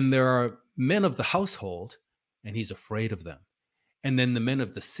 And there are men of the household, and he's afraid of them. And then the men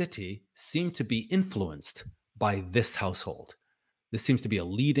of the city seem to be influenced by this household. This seems to be a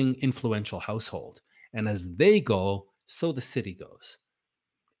leading, influential household. And as they go, so the city goes.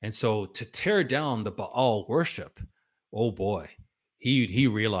 And so to tear down the Baal worship, oh boy, he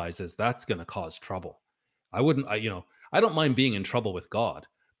realizes that's going to cause trouble. I don't mind being in trouble with God,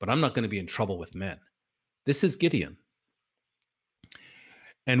 but I'm not going to be in trouble with men. This is Gideon.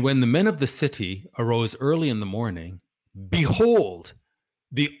 And when the men of the city arose early in the morning, behold,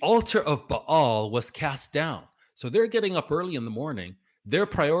 the altar of Baal was cast down. So they're getting up early in the morning. Their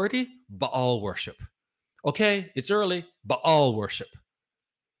priority, Baal worship. Okay, it's early, Baal worship.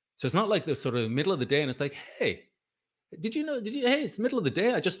 So it's not like the sort of middle of the day and it's like, hey, hey, it's middle of the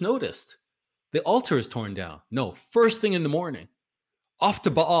day. I just noticed the altar is torn down. No, first thing in the morning, off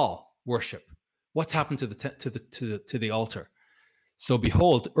to Baal worship. What's happened to the altar? So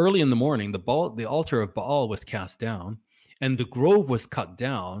behold, early in the morning, the altar of Baal was cast down, and the grove was cut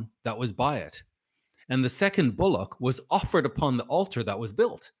down that was by it. And the second bullock was offered upon the altar that was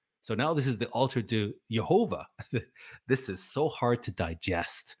built. So now this is the altar to Jehovah. This is so hard to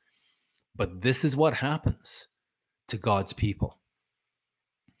digest. But this is what happens to God's people.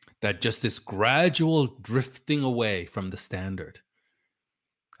 That just this gradual drifting away from the standard.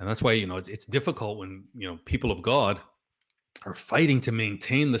 And that's why, it's difficult when, people of God are fighting to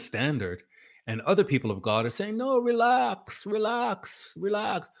maintain the standard And other people of God are saying, no, relax, relax,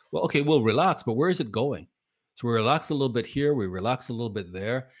 relax. Well, okay, we'll relax, but where is it going? So we relax a little bit here, we relax a little bit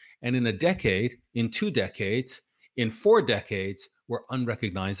there. And in a decade, in 2 decades, in 4 decades, we're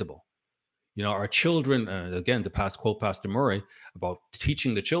unrecognizable. Our children, again, to quote Pastor Murray about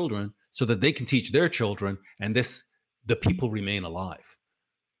teaching the children so that they can teach their children, and the people remain alive.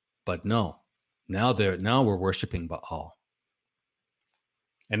 But no, now we're worshiping Baal.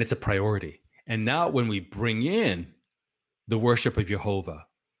 And it's a priority. And now when we bring in the worship of Jehovah,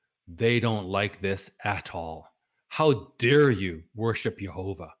 they don't like this at all. How dare you worship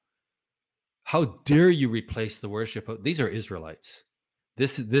Jehovah? How dare you replace the worship of... These are Israelites.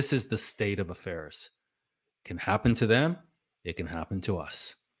 This is the state of affairs. It can happen to them. It can happen to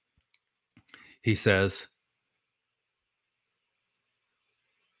us. He says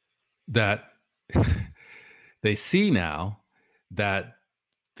that they see now that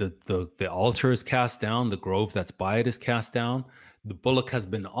the altar is cast down, the grove that's by it is cast down, the bullock has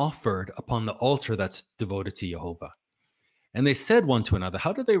been offered upon the altar that's devoted to Jehovah. And they said one to another,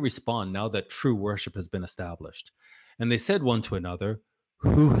 how do they respond now that true worship has been established? And they said one to another,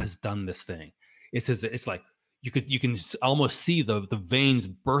 who has done this thing? It's like you can almost see the veins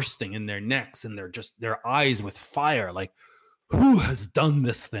bursting in their necks and their eyes with fire, like, who has done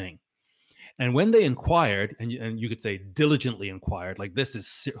this thing? And when they inquired, and you could say diligently inquired, like, this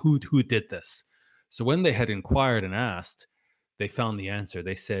is who did this. So when they had inquired and asked, they found the answer.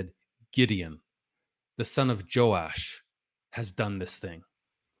 They said, Gideon, the son of Joash, has done this thing.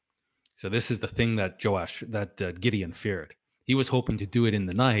 So this is the thing that Gideon feared. He was hoping to do it in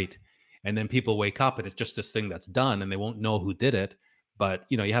the night, and then people wake up and it's just this thing that's done, and they won't know who did it. But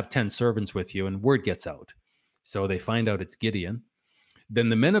you have 10 servants with you, and word gets out. So they find out it's Gideon. Then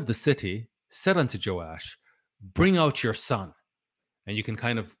the men of the city said unto Joash, bring out your son. And you can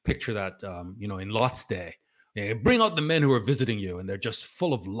kind of picture that, in Lot's day. Bring out the men who are visiting you, and they're just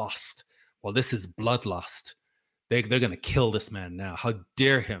full of lust. Well, this is bloodlust. They're going to kill this man now. How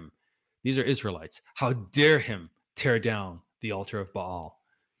dare him? These are Israelites. How dare him tear down the altar of Baal?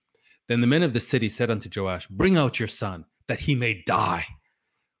 Then the men of the city said unto Joash, bring out your son, that he may die.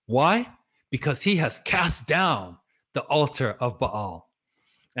 Why? Because he has cast down the altar of Baal,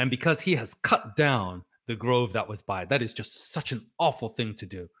 and because he has cut down the grove that was by. That is just such an awful thing to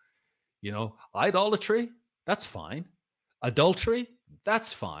do. Idolatry, that's fine. Adultery,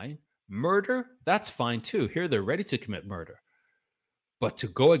 that's fine. Murder, that's fine too. Here they're ready to commit murder. But to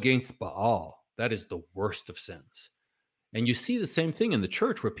go against Baal, that is the worst of sins. And you see the same thing in the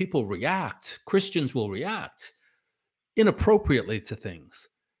church where people react. Christians will react inappropriately to things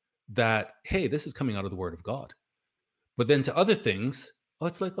that, hey, this is coming out of the Word of God. But then to other things,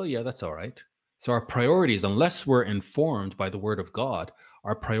 it's like, oh yeah, that's all right. So our priorities, unless we're informed by the Word of God,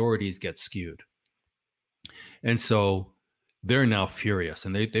 our priorities get skewed. And so they're now furious,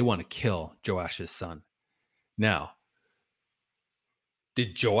 and they want to kill Joash's son. Now,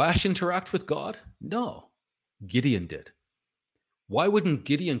 did Joash interact with God? No, Gideon did. Why wouldn't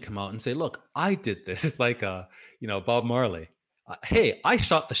Gideon come out and say, look, I did this? It's like, Bob Marley. Hey, I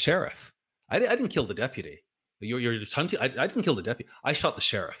shot the sheriff. I didn't kill the deputy. You're hunting. I didn't kill the deputy. I shot the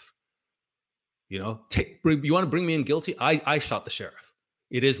sheriff. You want to bring me in guilty? I shot the sheriff.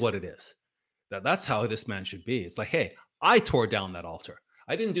 It is what it is. That's how this man should be. It's like, hey, I tore down that altar.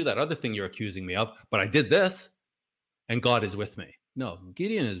 I didn't do that other thing you're accusing me of, but I did this, and God is with me. No,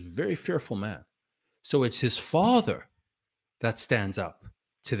 Gideon is a very fearful man. So it's his father that stands up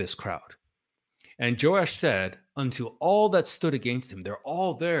to this crowd. And Joash said, unto all that stood against him, they're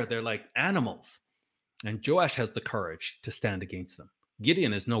all there. They're like animals. And Joash has the courage to stand against them.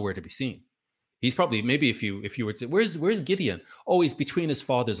 Gideon is nowhere to be seen. He's probably, maybe if you were to, where's Gideon? Oh, he's between his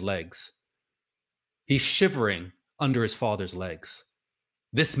father's legs. He's shivering under his father's legs.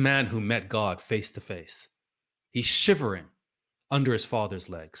 This man who met God face to face. He's shivering under his father's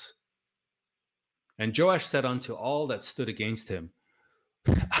legs. And Joash said unto all that stood against him,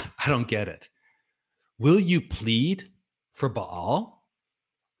 I don't get it. Will you plead for Baal?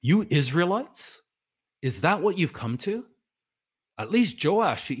 You Israelites? Is that what you've come to? At least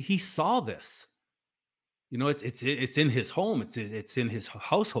Joash, he saw this. It's in his home. It's in his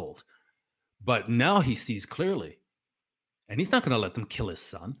household. But now he sees clearly. And he's not going to let them kill his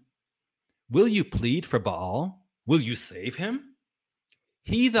son. Will you plead for Baal? Will you save him?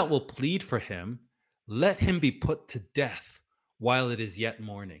 He that will plead for him, let him be put to death while it is yet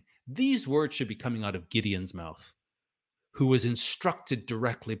morning. These words should be coming out of Gideon's mouth, who was instructed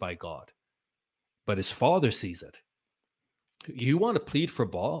directly by God. But his father sees it. You want to plead for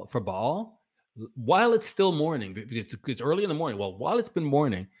Baal? While it's still morning, because it's early in the morning. Well, while it's been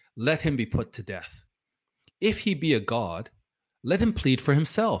morning, let him be put to death. If he be a god, let him plead for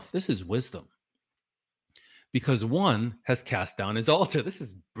himself. This is wisdom. Because one has cast down his altar. This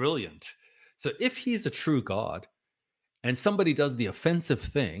is brilliant. So if he's a true God and somebody does the offensive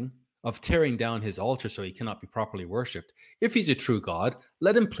thing of tearing down his altar so he cannot be properly worshipped, if he's a true God,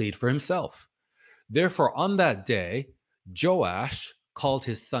 let him plead for himself. Therefore, on that day, Joash called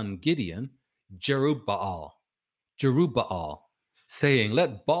his son Gideon Jerubbaal, saying,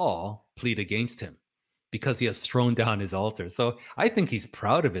 let Baal plead against him because he has thrown down his altar. So I think he's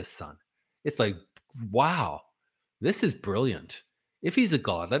proud of his son. It's like, wow, this is brilliant. If he's a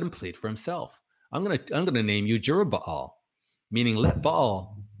god, let him plead for himself. I'm gonna name you Jerubbaal, meaning let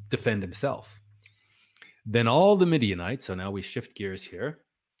Baal defend himself. Then all the Midianites, so now we shift gears here.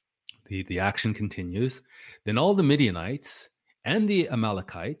 The action continues. Then all the Midianites and the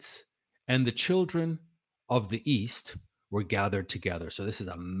Amalekites and the children of the east were gathered together. So this is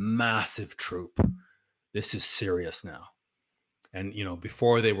a massive troop. This is serious now. And,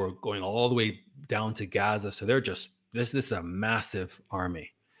 before they were going all the way down to Gaza. So they're just, this is a massive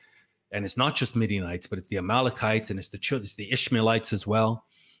army. And it's not just Midianites, but it's the Amalekites and it's the Ishmaelites as well.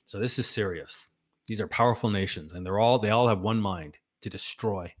 So this is serious. These are powerful nations and they all have one mind to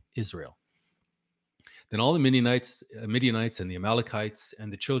destroy Israel. Then all the Midianites and the Amalekites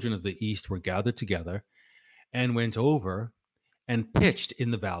and the children of the east were gathered together and went over and pitched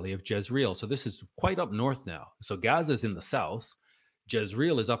in the valley of Jezreel. So this is quite up north now. So Gaza is in the south.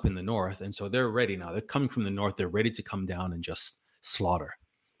 Jezreel is up in the north. And so they're ready now. They're coming from the north. They're ready to come down and just slaughter.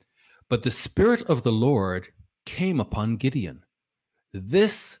 But the Spirit of the Lord came upon Gideon.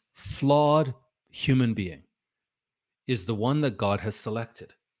 This flawed human being is the one that God has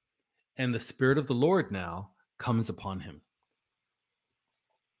selected. And the Spirit of the Lord now comes upon him.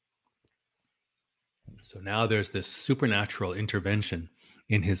 So now there's this supernatural intervention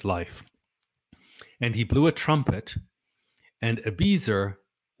in his life. And he blew a trumpet, and Abiezer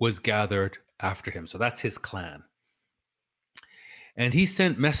was gathered after him. So that's his clan. And he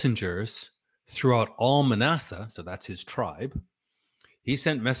sent messengers throughout all Manasseh, so that's his tribe. He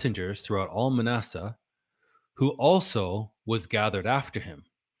sent messengers throughout all Manasseh, who also was gathered after him.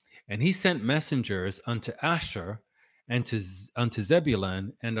 And he sent messengers unto Asher and unto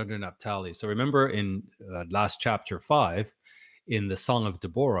Zebulun and unto Naphtali. So remember in last chapter 5, in the Song of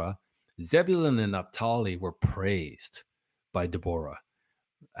Deborah, Zebulun and Naphtali were praised by Deborah.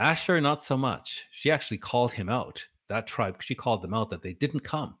 Asher, not so much. She actually called him out. That tribe, she called them out that they didn't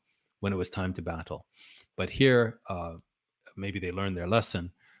come when it was time to battle. But here, maybe they learned their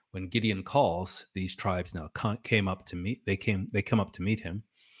lesson. When Gideon calls, these tribes now came up to meet. They come up to meet him.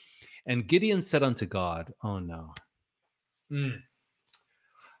 And Gideon said unto God, oh no.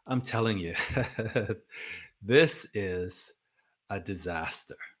 I'm telling you, this is a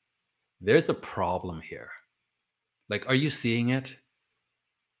disaster. There's a problem here. Like, are you seeing it?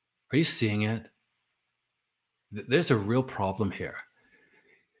 Are you seeing it? There's a real problem here.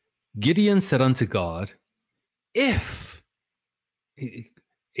 Gideon said unto God, if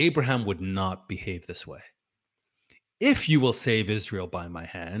Abraham would not behave this way, if you will save Israel by my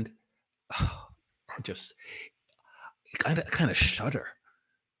hand, I kind of shudder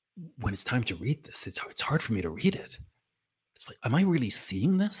when it's time to read this. It's hard for me to read it. It's like, am I really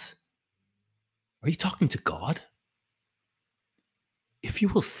seeing this? Are you talking to God? If you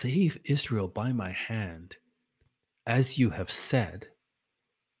will save Israel by my hand, as you have said,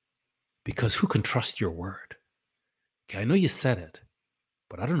 because who can trust your word? Okay, I know you said it,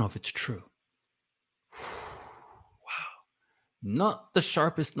 but I don't know if it's true. Wow. Not the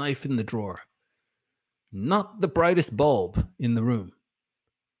sharpest knife in the drawer. Not the brightest bulb in the room.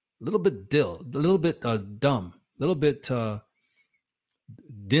 A little bit dumb, a little bit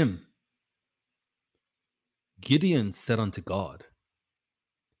dim. Gideon said unto God,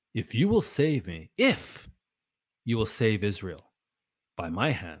 if you will save me, if you will save Israel by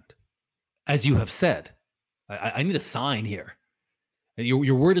my hand, as you have said. I need a sign here.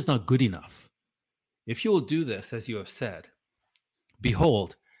 Your word is not good enough. If you will do this as you have said,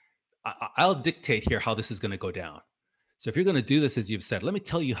 behold, I'll dictate here how this is going to go down. So if you're going to do this as you've said, let me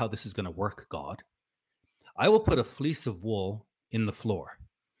tell you how this is going to work, God. I will put a fleece of wool in the floor.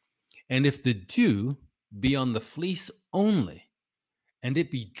 And if the dew be on the fleece only, and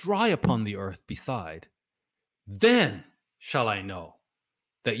it be dry upon the earth beside, then shall I know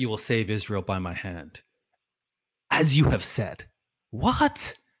that you will save Israel by my hand, as you have said.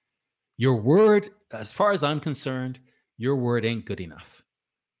 What? Your word, as far as I'm concerned, your word ain't good enough.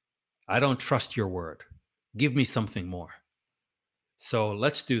 I don't trust your word. Give me something more. So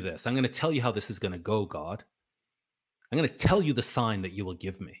let's do this. I'm going to tell you how this is going to go, God. I'm going to tell you the sign that you will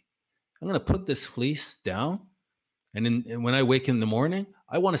give me. I'm going to put this fleece down. And when I wake in the morning,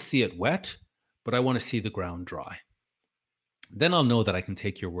 I want to see it wet, but I want to see the ground dry. Then I'll know that I can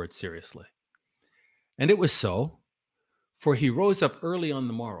take your word seriously. And it was so, for he rose up early on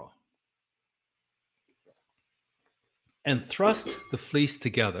the morrow and thrust the fleece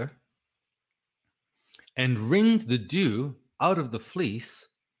together and wringed the dew out of the fleece,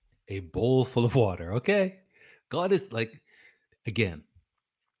 a bowl full of water. Okay. God is like, again,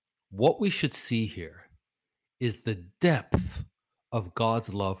 what we should see here is the depth of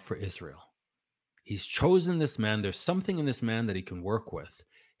God's love for Israel. He's chosen this man. There's something in this man that he can work with.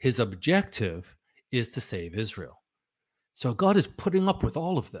 His objective is to save Israel. So God is putting up with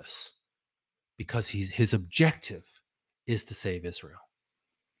all of this because his objective is to save Israel.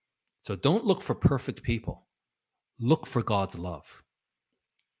 So don't look for perfect people. Look for God's love.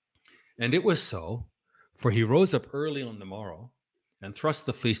 And it was so, for he rose up early on the morrow and thrust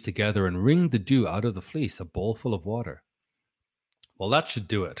the fleece together and wringed the dew out of the fleece, a bowl full of water. Well, that should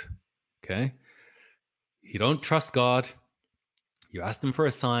do it. Okay? You don't trust God. You asked him for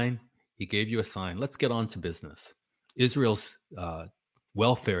a sign. He gave you a sign. Let's get on to business. Israel's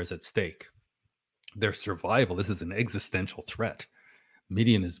welfare is at stake. Their survival, this is an existential threat.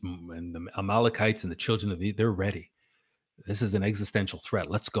 Midian and the Amalekites and the children of Eden, they're ready. This is an existential threat.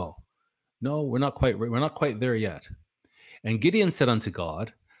 Let's go. No, we're not quite there yet. And Gideon said unto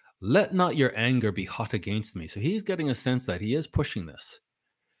God, let not your anger be hot against me. So he's getting a sense that he is pushing this.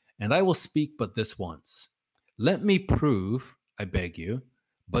 And I will speak but this once. Let me prove, I beg you,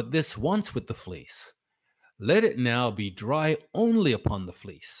 but this once with the fleece. Let it now be dry only upon the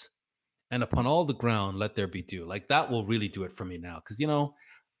fleece, and upon all the ground let there be dew. Like that will really do it for me now. Because,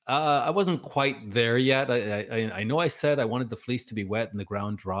 I wasn't quite there yet. I know I said I wanted the fleece to be wet and the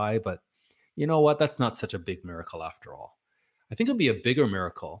ground dry, but you know what? That's not such a big miracle after all. I think it'd be a bigger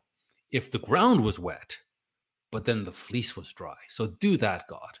miracle if the ground was wet, but then the fleece was dry. So do that,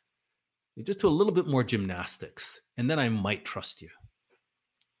 God. You just do a little bit more gymnastics, and then I might trust you.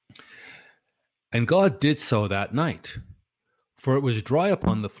 And God did so that night, for it was dry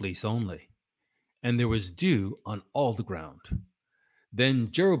upon the fleece only, and there was dew on all the ground. Then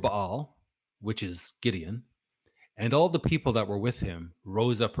Jerubbaal, which is Gideon, and all the people that were with him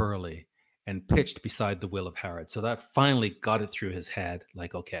rose up early and pitched beside the will of Herod. So that finally got it through his head,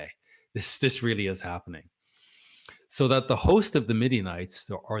 like, okay, this really is happening. So that the host of the Midianites,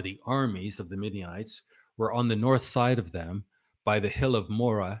 or the armies of the Midianites, were on the north side of them by the hill of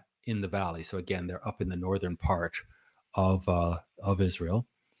Moreh in the valley. So again, they're up in the northern part of Israel.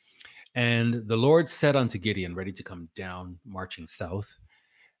 And the Lord said unto Gideon, ready to come down, marching south.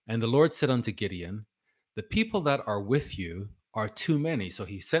 And the Lord said unto Gideon, the people that are with you are too many. So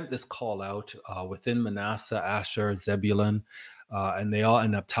he sent this call out within Manasseh, Asher, Zebulun, and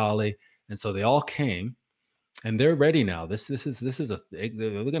Naphtali. And so they all came. And they're ready now. They're going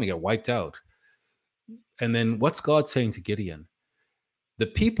to get wiped out. And then what's God saying to Gideon? The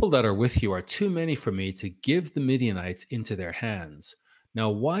people that are with you are too many for me to give the Midianites into their hands. Now,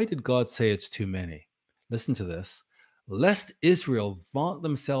 why did God say it's too many? Listen to this. Lest Israel vaunt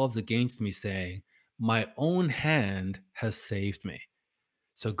themselves against me, saying, my own hand has saved me.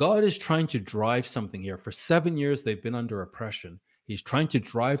 So God is trying to drive something here. For 7 years, they've been under oppression. He's trying to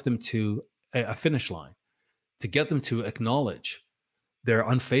drive them to a finish line, to get them to acknowledge their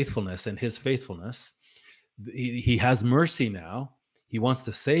unfaithfulness and his faithfulness. He has mercy now. He wants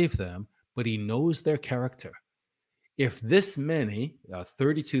to save them, but he knows their character. If this many,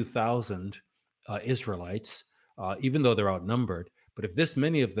 32,000 Israelites, even though they're outnumbered, but if this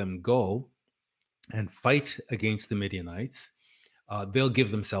many of them go and fight against the Midianites, they'll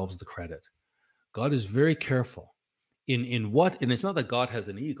give themselves the credit. God is very careful in what, and it's not that God has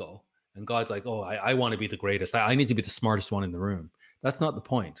an ego, and God's like, oh, I want to be the greatest. I need to be the smartest one in the room. That's not the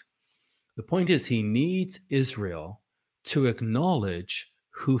point. The point is he needs Israel to acknowledge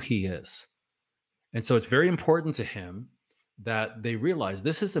who he is. And so it's very important to him that they realize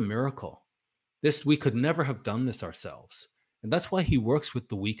this is a miracle. We could never have done this ourselves. And that's why he works with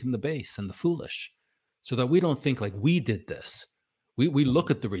the weak and the base and the foolish, so that we don't think like we did this. We look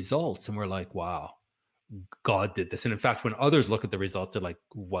at the results and we're like, wow, God did this. And in fact, when others look at the results, they're like,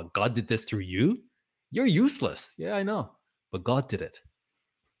 what, God did this through you? You're useless. Yeah, I know. But God did it.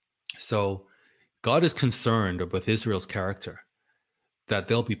 So God is concerned with Israel's character, that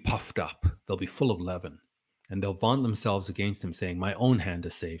they'll be puffed up, they'll be full of leaven, and they'll vaunt themselves against him, saying, my own hand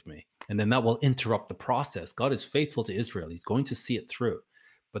has saved me. And then that will interrupt the process. God is faithful to Israel. He's going to see it through,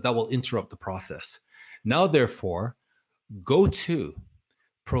 but that will interrupt the process. Now, therefore, go to,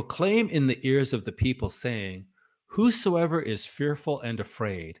 proclaim in the ears of the people, saying, whosoever is fearful and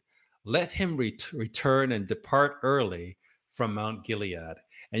afraid, let him return and depart early from Mount Gilead.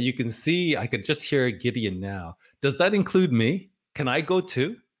 And you can see, I can just hear Gideon now. Does that include me? Can I go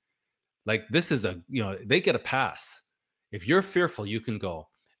too? Like, this is they get a pass. If you're fearful, you can go.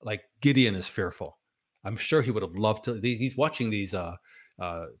 Like, Gideon is fearful. I'm sure he would have loved to. He's watching these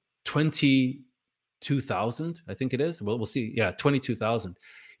 22,000, I think it is. Well, we'll see. Yeah, 22,000.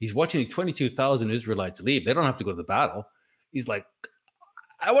 He's watching these 22,000 Israelites leave. They don't have to go to the battle. He's like,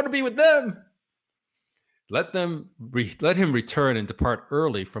 I want to be with them. Let him return and depart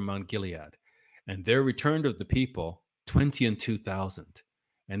early from Mount Gilead. And there returned of the people 22,000,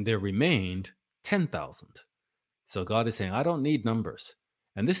 and there remained 10,000. So God is saying, I don't need numbers.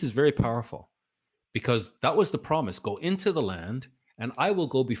 And this is very powerful, because that was the promise. Go into the land, and I will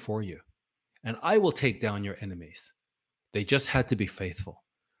go before you, and I will take down your enemies. They just had to be faithful.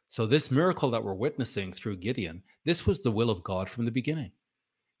 So this miracle that we're witnessing through Gideon, this was the will of God from the beginning.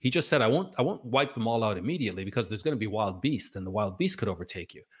 He just said, I won't wipe them all out immediately, because there's going to be wild beasts, and the wild beasts could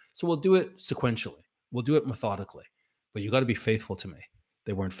overtake you. So we'll do it sequentially. We'll do it methodically. But you got to be faithful to me.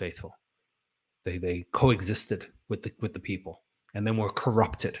 They weren't faithful. They coexisted with the people, and then were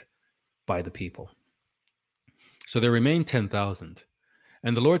corrupted by the people. So there remained 10,000.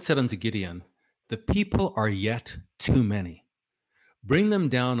 And the Lord said unto Gideon, the people are yet too many. Bring them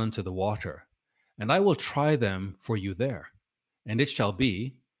down unto the water, and I will try them for you there. And it shall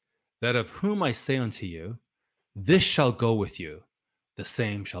be, that of whom I say unto you, this shall go with you, the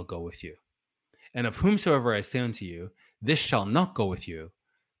same shall go with you. And of whomsoever I say unto you, this shall not go with you,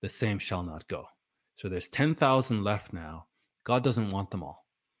 the same shall not go. So there's 10,000 left now. God doesn't want them all.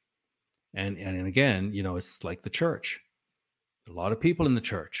 And again, it's like the church. A lot of people in the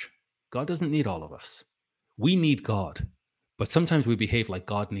church. God doesn't need all of us. We need God. But sometimes we behave like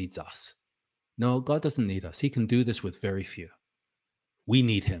God needs us. No, God doesn't need us. He can do this with very few. We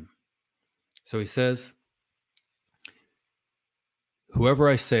need him. So he says, whoever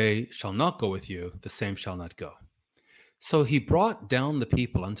I say shall not go with you, the same shall not go. So he brought down the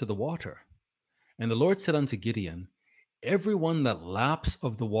people unto the water. And the Lord said unto Gideon, every one that laps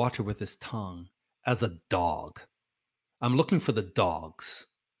of the water with his tongue as a dog. I'm looking for the dogs.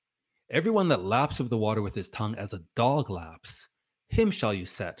 Everyone that laps of the water with his tongue as a dog laps, him shall you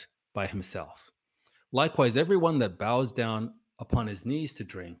set by himself. Likewise, everyone that bows down upon his knees to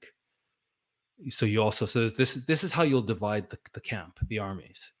drink. So this is how you'll divide the camp, the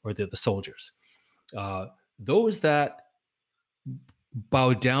armies, or the soldiers. Those that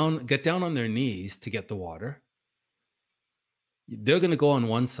bow down, get down on their knees to get the water, they're going to go on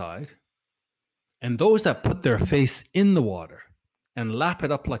one side. And those that put their face in the water and lap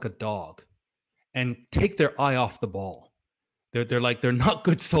it up like a dog and take their eye off the ball, they're not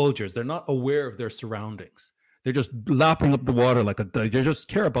good soldiers. They're not aware of their surroundings. They're just lapping up the water like they just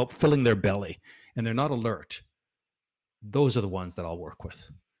care about filling their belly, and they're not alert. Those are the ones that I'll work with,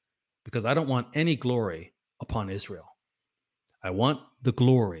 because I don't want any glory upon Israel. I want the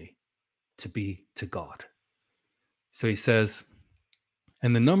glory to be to God. So he says,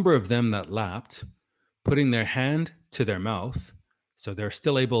 and the number of them that lapped, putting their hand to their mouth, so they're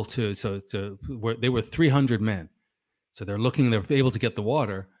still able to, they were 300 men. So they're able to get the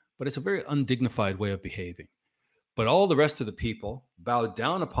water, but it's a very undignified way of behaving. But all the rest of the people bowed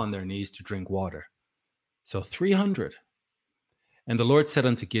down upon their knees to drink water. So 300. And the Lord said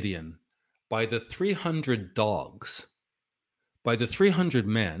unto Gideon, by the 300 dogs, by the 300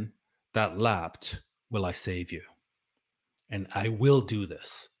 men that lapped, will I save you. And I will do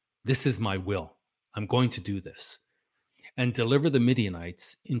this. This is my will. I'm going to do this. And deliver the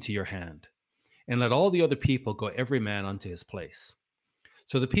Midianites into your hand. And let all the other people go every man unto his place.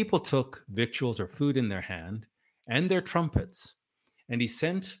 So the people took victuals or food in their hand, and their trumpets, and he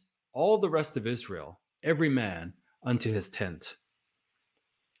sent all the rest of Israel, every man unto his tent,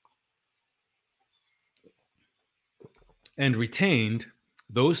 and retained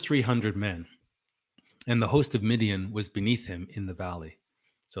those 300 men, and the host of Midian was beneath him in the valley.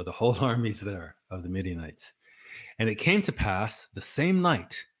 So the whole army's there of the Midianites. And it came to pass the same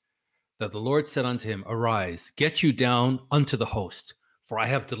night that the Lord said unto him, arise, get you down unto the host, for I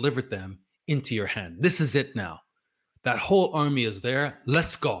have delivered them into your hand. This is it now. That whole army is there.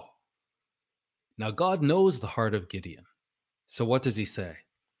 Let's go. Now, God knows the heart of Gideon. So what does he say?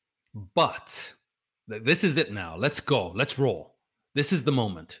 But, this is it now. Let's go. Let's roll. This is the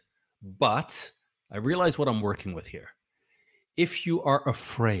moment. But, I realize what I'm working with here. If you are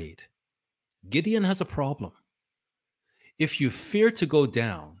afraid, Gideon has a problem. If you fear to go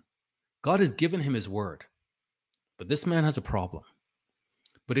down, God has given him his word. But this man has a problem.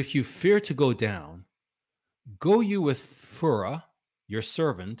 But if you fear to go down, go you with Phurah, your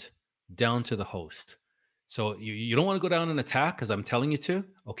servant, down to the host. So you don't want to go down and attack because I'm telling you to?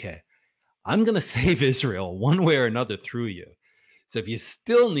 Okay. I'm going to save Israel one way or another through you. So if you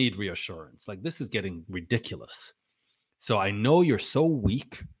still need reassurance, like this is getting ridiculous. So I know you're so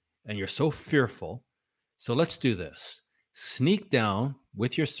weak and you're so fearful. So let's do this. Sneak down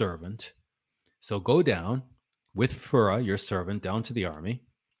with your servant. So go down with Phurah, your servant, down to the army,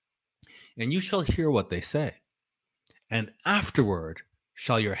 and you shall hear what they say. And afterward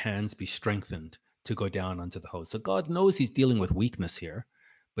shall your hands be strengthened to go down unto the host. So God knows he's dealing with weakness here,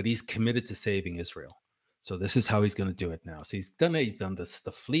 but he's committed to saving Israel. So this is how he's going to do it now. So he's done it. He's done this,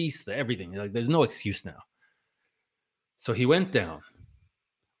 the fleece, the everything. Like there's no excuse now. So he went down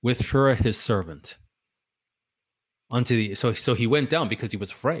with Phurah his servant unto the. So he went down because he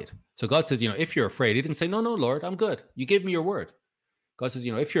was afraid. So God says, if you're afraid, he didn't say, no, Lord, I'm good. You gave me your word. God says,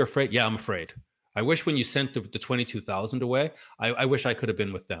 if you're afraid, yeah, I'm afraid. I wish when you sent the 22,000 away, I wish I could have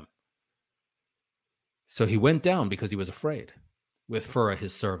been with them. So he went down because he was afraid with Phurah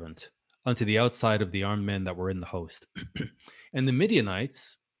his servant unto the outside of the armed men that were in the host. And the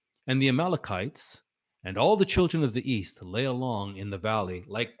Midianites and the Amalekites and all the children of the east lay along in the valley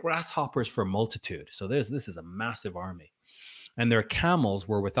like grasshoppers for multitude. So this is a massive army. And their camels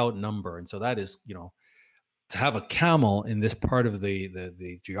were without number. And so that is, to have a camel in this part of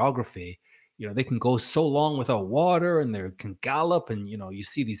the geography, they can go so long without water and they can gallop. And, you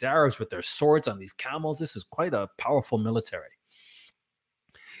see these Arabs with their swords on these camels. This is quite a powerful military.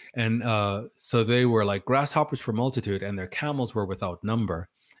 And so they were like grasshoppers for multitude, and their camels were without number,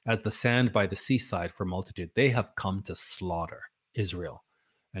 as the sand by the seaside for multitude. They have come to slaughter Israel.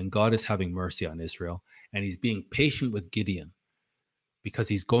 And God is having mercy on Israel. And he's being patient with Gideon because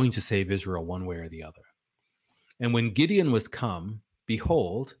he's going to save Israel one way or the other. And when Gideon was come,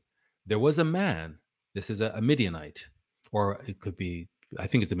 behold, there was a man. This is a Midianite, or it could be, I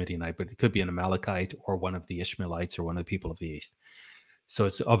think it's a Midianite, but it could be an Amalekite or one of the Ishmaelites or one of the people of the east. So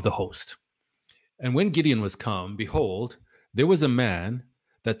it's of the host. And when Gideon was come, behold, there was a man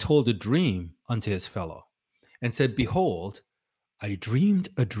that told a dream unto his fellow and said, behold, I dreamed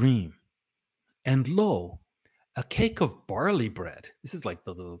a dream, and lo, a cake of barley bread. This is like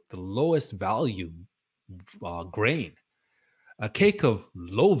the lowest value grain. A cake of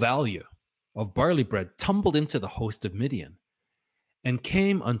low value of barley bread tumbled into the host of Midian and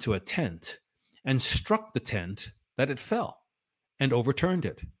came unto a tent and struck the tent that it fell and overturned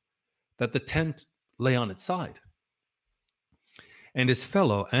it, that the tent lay on its side. And his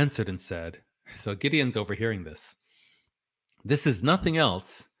fellow answered and said, so Gideon's overhearing this, this is nothing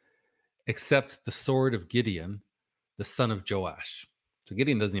else except the sword of Gideon, the son of Joash. So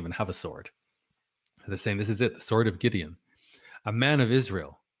Gideon doesn't even have a sword. They're saying this is it, the sword of Gideon, a man of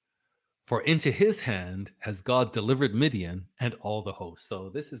Israel. For into his hand has God delivered Midian and all the hosts. So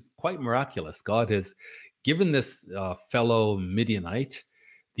this is quite miraculous. God has given this fellow Midianite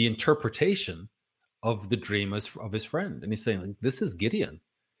the interpretation of the dream of his friend. And he's saying, like, this is Gideon.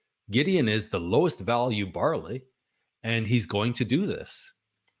 Gideon is the lowest value barley, and he's going to do this.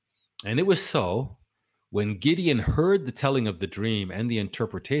 And it was so, when Gideon heard the telling of the dream and the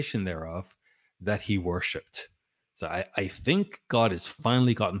interpretation thereof, that he worshipped. So I think God has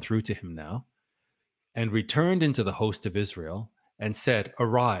finally gotten through to him now, and returned into the host of Israel and said,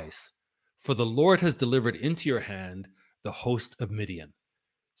 arise, for the Lord has delivered into your hand the host of Midian.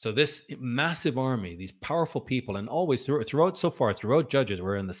 So this massive army, these powerful people, and always throughout Judges,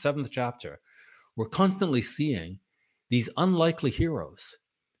 we're in the 7th chapter, we're constantly seeing these unlikely heroes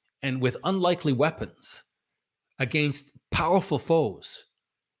and with unlikely weapons against powerful foes,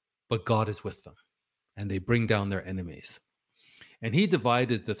 but God is with them, and they bring down their enemies. And he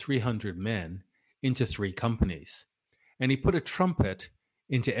divided the 300 men into 3 companies, and he put a trumpet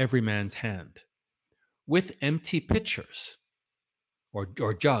into every man's hand, with empty pitchers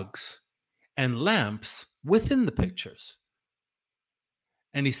or jugs, and lamps within the pitchers.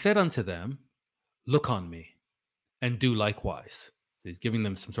 And he said unto them, look on me, and do likewise. So he's giving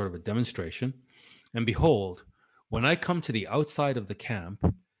them some sort of a demonstration. And behold, when I come to the outside of the camp,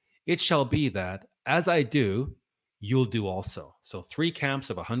 it shall be that as I do, you'll do also. So 3 camps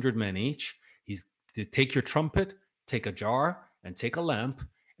of 100 men each. He's to take your trumpet, take a jar, and take a lamp,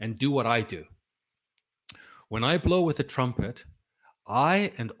 and do what I do. When I blow with a trumpet,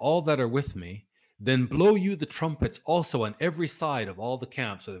 I and all that are with me, then blow you the trumpets also on every side of all the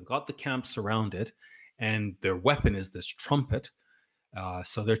camps. So they've got the camp surrounded, and their weapon is this trumpet.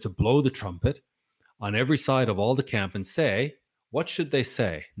 So they're to blow the trumpet on every side of all the camp and say, what should they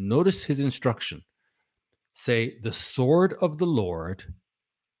say? Notice his instruction. Say, the sword of the Lord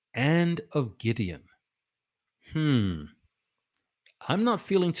and of Gideon. I'm not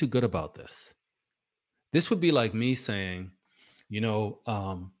feeling too good about this. This would be like me saying, you know,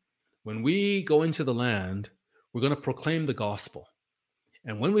 when we go into the land, we're going to proclaim the gospel.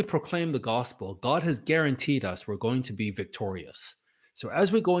 And when we proclaim the gospel, God has guaranteed us we're going to be victorious. So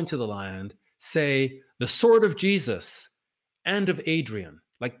as we go into the land, say, the sword of Jesus and of Adrian,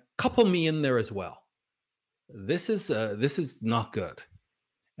 like couple me in there as well. This is not good.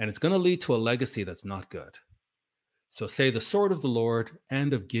 And it's going to lead to a legacy that's not good. So say the sword of the Lord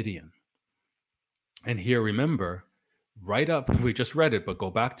and of Gideon. And here, remember, right up, we just read it, but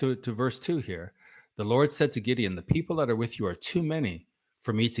go back to verse 2 here. The Lord said to Gideon, the people that are with you are too many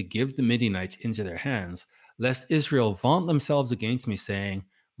for me to give the Midianites into their hands, lest Israel vaunt themselves against me, saying,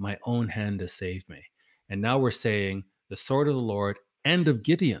 my own hand has saved me. And now we're saying the sword of the Lord and of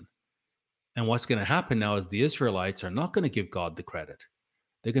Gideon. And what's going to happen now is the Israelites are not going to give God the credit.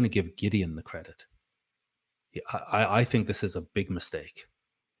 They're going to give Gideon the credit. I think this is a big mistake.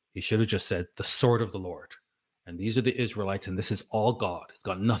 He should have just said the sword of the Lord. And these are the Israelites, and this is all God. It's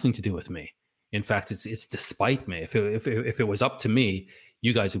got nothing to do with me. In fact, it's despite me. If it was up to me,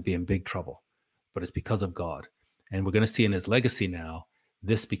 you guys would be in big trouble. But it's because of God. And we're going to see in his legacy now,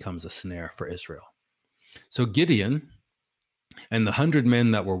 this becomes a snare for Israel. So Gideon and the 100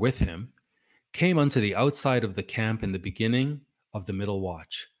 men that were with him came unto the outside of the camp in the beginning of the middle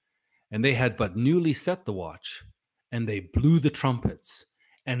watch. And they had but newly set the watch, and they blew the trumpets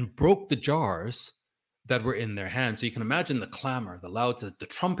and broke the jars that were in their hands. So you can imagine the clamor, the loud, the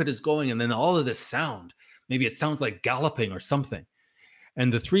trumpet is going, and then all of this sound. Maybe it sounds like galloping or something.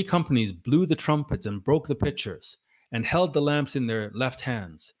 And the 3 companies blew the trumpets and broke the pitchers and held the lamps in their left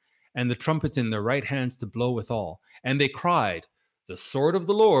hands and the trumpets in their right hands to blow withal. And they cried, the sword of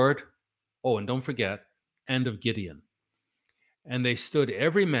the Lord, oh, and don't forget, and of Gideon. And they stood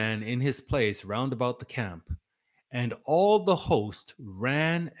every man in his place round about the camp. And all the host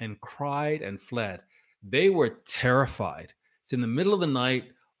ran and cried and fled. They were terrified. It's in the middle of the night.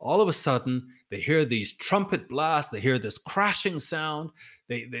 All of a sudden, they hear these trumpet blasts. They hear this crashing sound.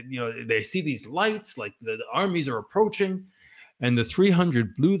 They see these lights, like the armies are approaching. And the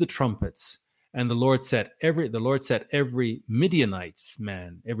 300 blew the trumpets. And the Lord set every Midianite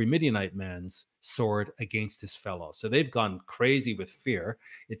man's sword against his fellow. So they've gone crazy with fear.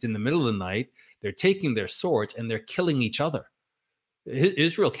 It's in the middle of the night. They're taking their swords and they're killing each other.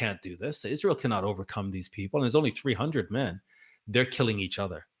 Israel can't do this. Israel cannot overcome these people. And there's only 300 men. They're killing each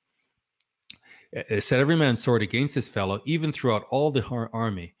other. It set every man's sword against his fellow, even throughout all the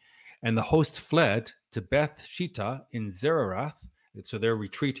army. And the host fled to Beth Shittah in Zererath. So they're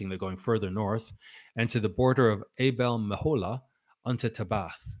retreating, they're going further north, and to the border of Abel Meholah unto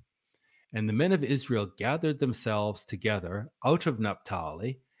Tabath. And the men of Israel gathered themselves together out of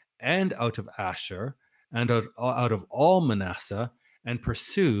Naphtali and out of Asher and out of all Manasseh and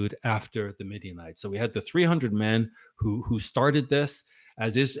pursued after the Midianites. So we had the 300 men who started this.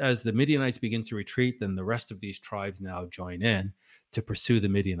 As the Midianites begin to retreat, then the rest of these tribes now join in to pursue the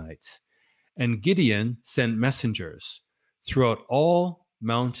Midianites. And Gideon sent messengers throughout all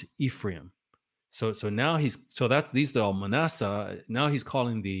Mount Ephraim. So now these are all Manasseh. Now he's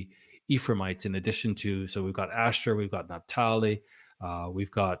calling the Ephraimites in addition to, so we've got Asher, we've got Naphtali,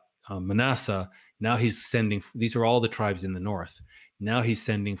 we've got Manasseh. Now he's sending, these are all the tribes in the north. Now he's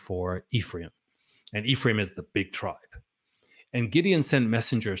sending for Ephraim. And Ephraim is the big tribe. And Gideon sent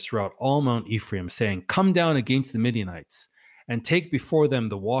messengers throughout all Mount Ephraim, saying, come down against the Midianites, and take before them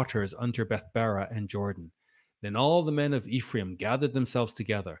the waters under Bethbara and Jordan. Then all the men of Ephraim gathered themselves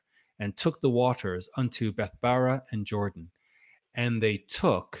together, and took the waters unto Bethbara and Jordan. And they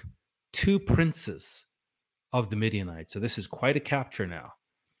took 2 princes of the Midianites. So this is quite a capture now.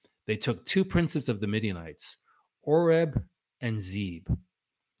 They took 2 princes of the Midianites, Oreb and Zeb.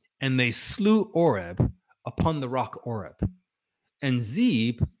 And they slew Oreb upon the rock Oreb. And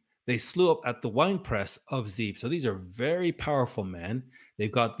Zeb they slew up at the winepress of Zeb. So these are very powerful men.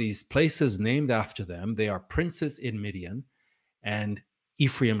 They've got these places named after them. They are princes in Midian, and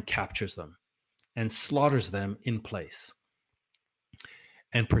Ephraim captures them and slaughters them in place.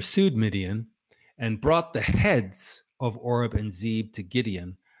 And pursued Midian and brought the heads of Oreb and Zeb to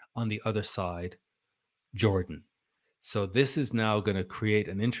Gideon on the other side, Jordan. So this is now going to create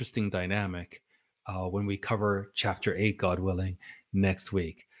an interesting dynamic when we cover chapter 8, God willing, next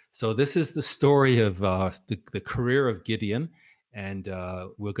week. So this is the story of the career of Gideon, and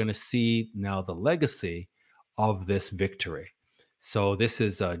we're going to see now the legacy of this victory. So this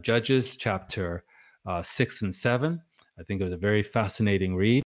is Judges chapter 6 and 7. I think it was a very fascinating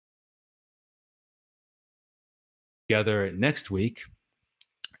read. Together next week,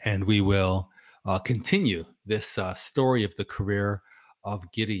 and we will continue this story of the career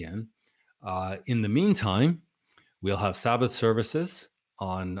of Gideon. In the meantime, we'll have Sabbath services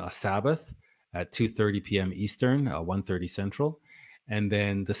on Sabbath at 2:30 p.m. Eastern, 1:30 Central. And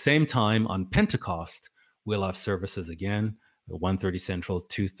then the same time on Pentecost, we'll have services again, 1:30 Central,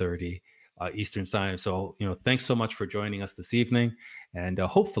 2:30 Eastern time. So, thanks so much for joining us this evening. And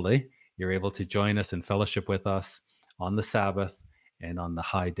hopefully you're able to join us and fellowship with us on the Sabbath and on the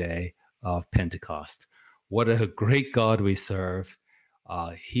high day of Pentecost. What a great God we serve.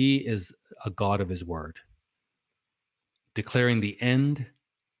 He is a God of his word, declaring the end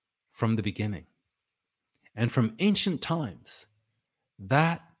from the beginning. And from ancient times,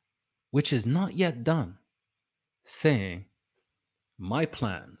 that which is not yet done, saying, my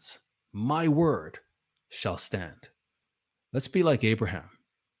plans, my word shall stand. Let's be like Abraham.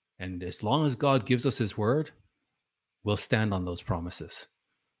 And as long as God gives us his word, we'll stand on those promises.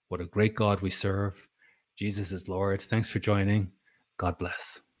 What a great God we serve. Jesus is Lord. Thanks for joining. God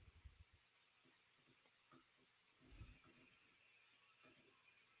bless.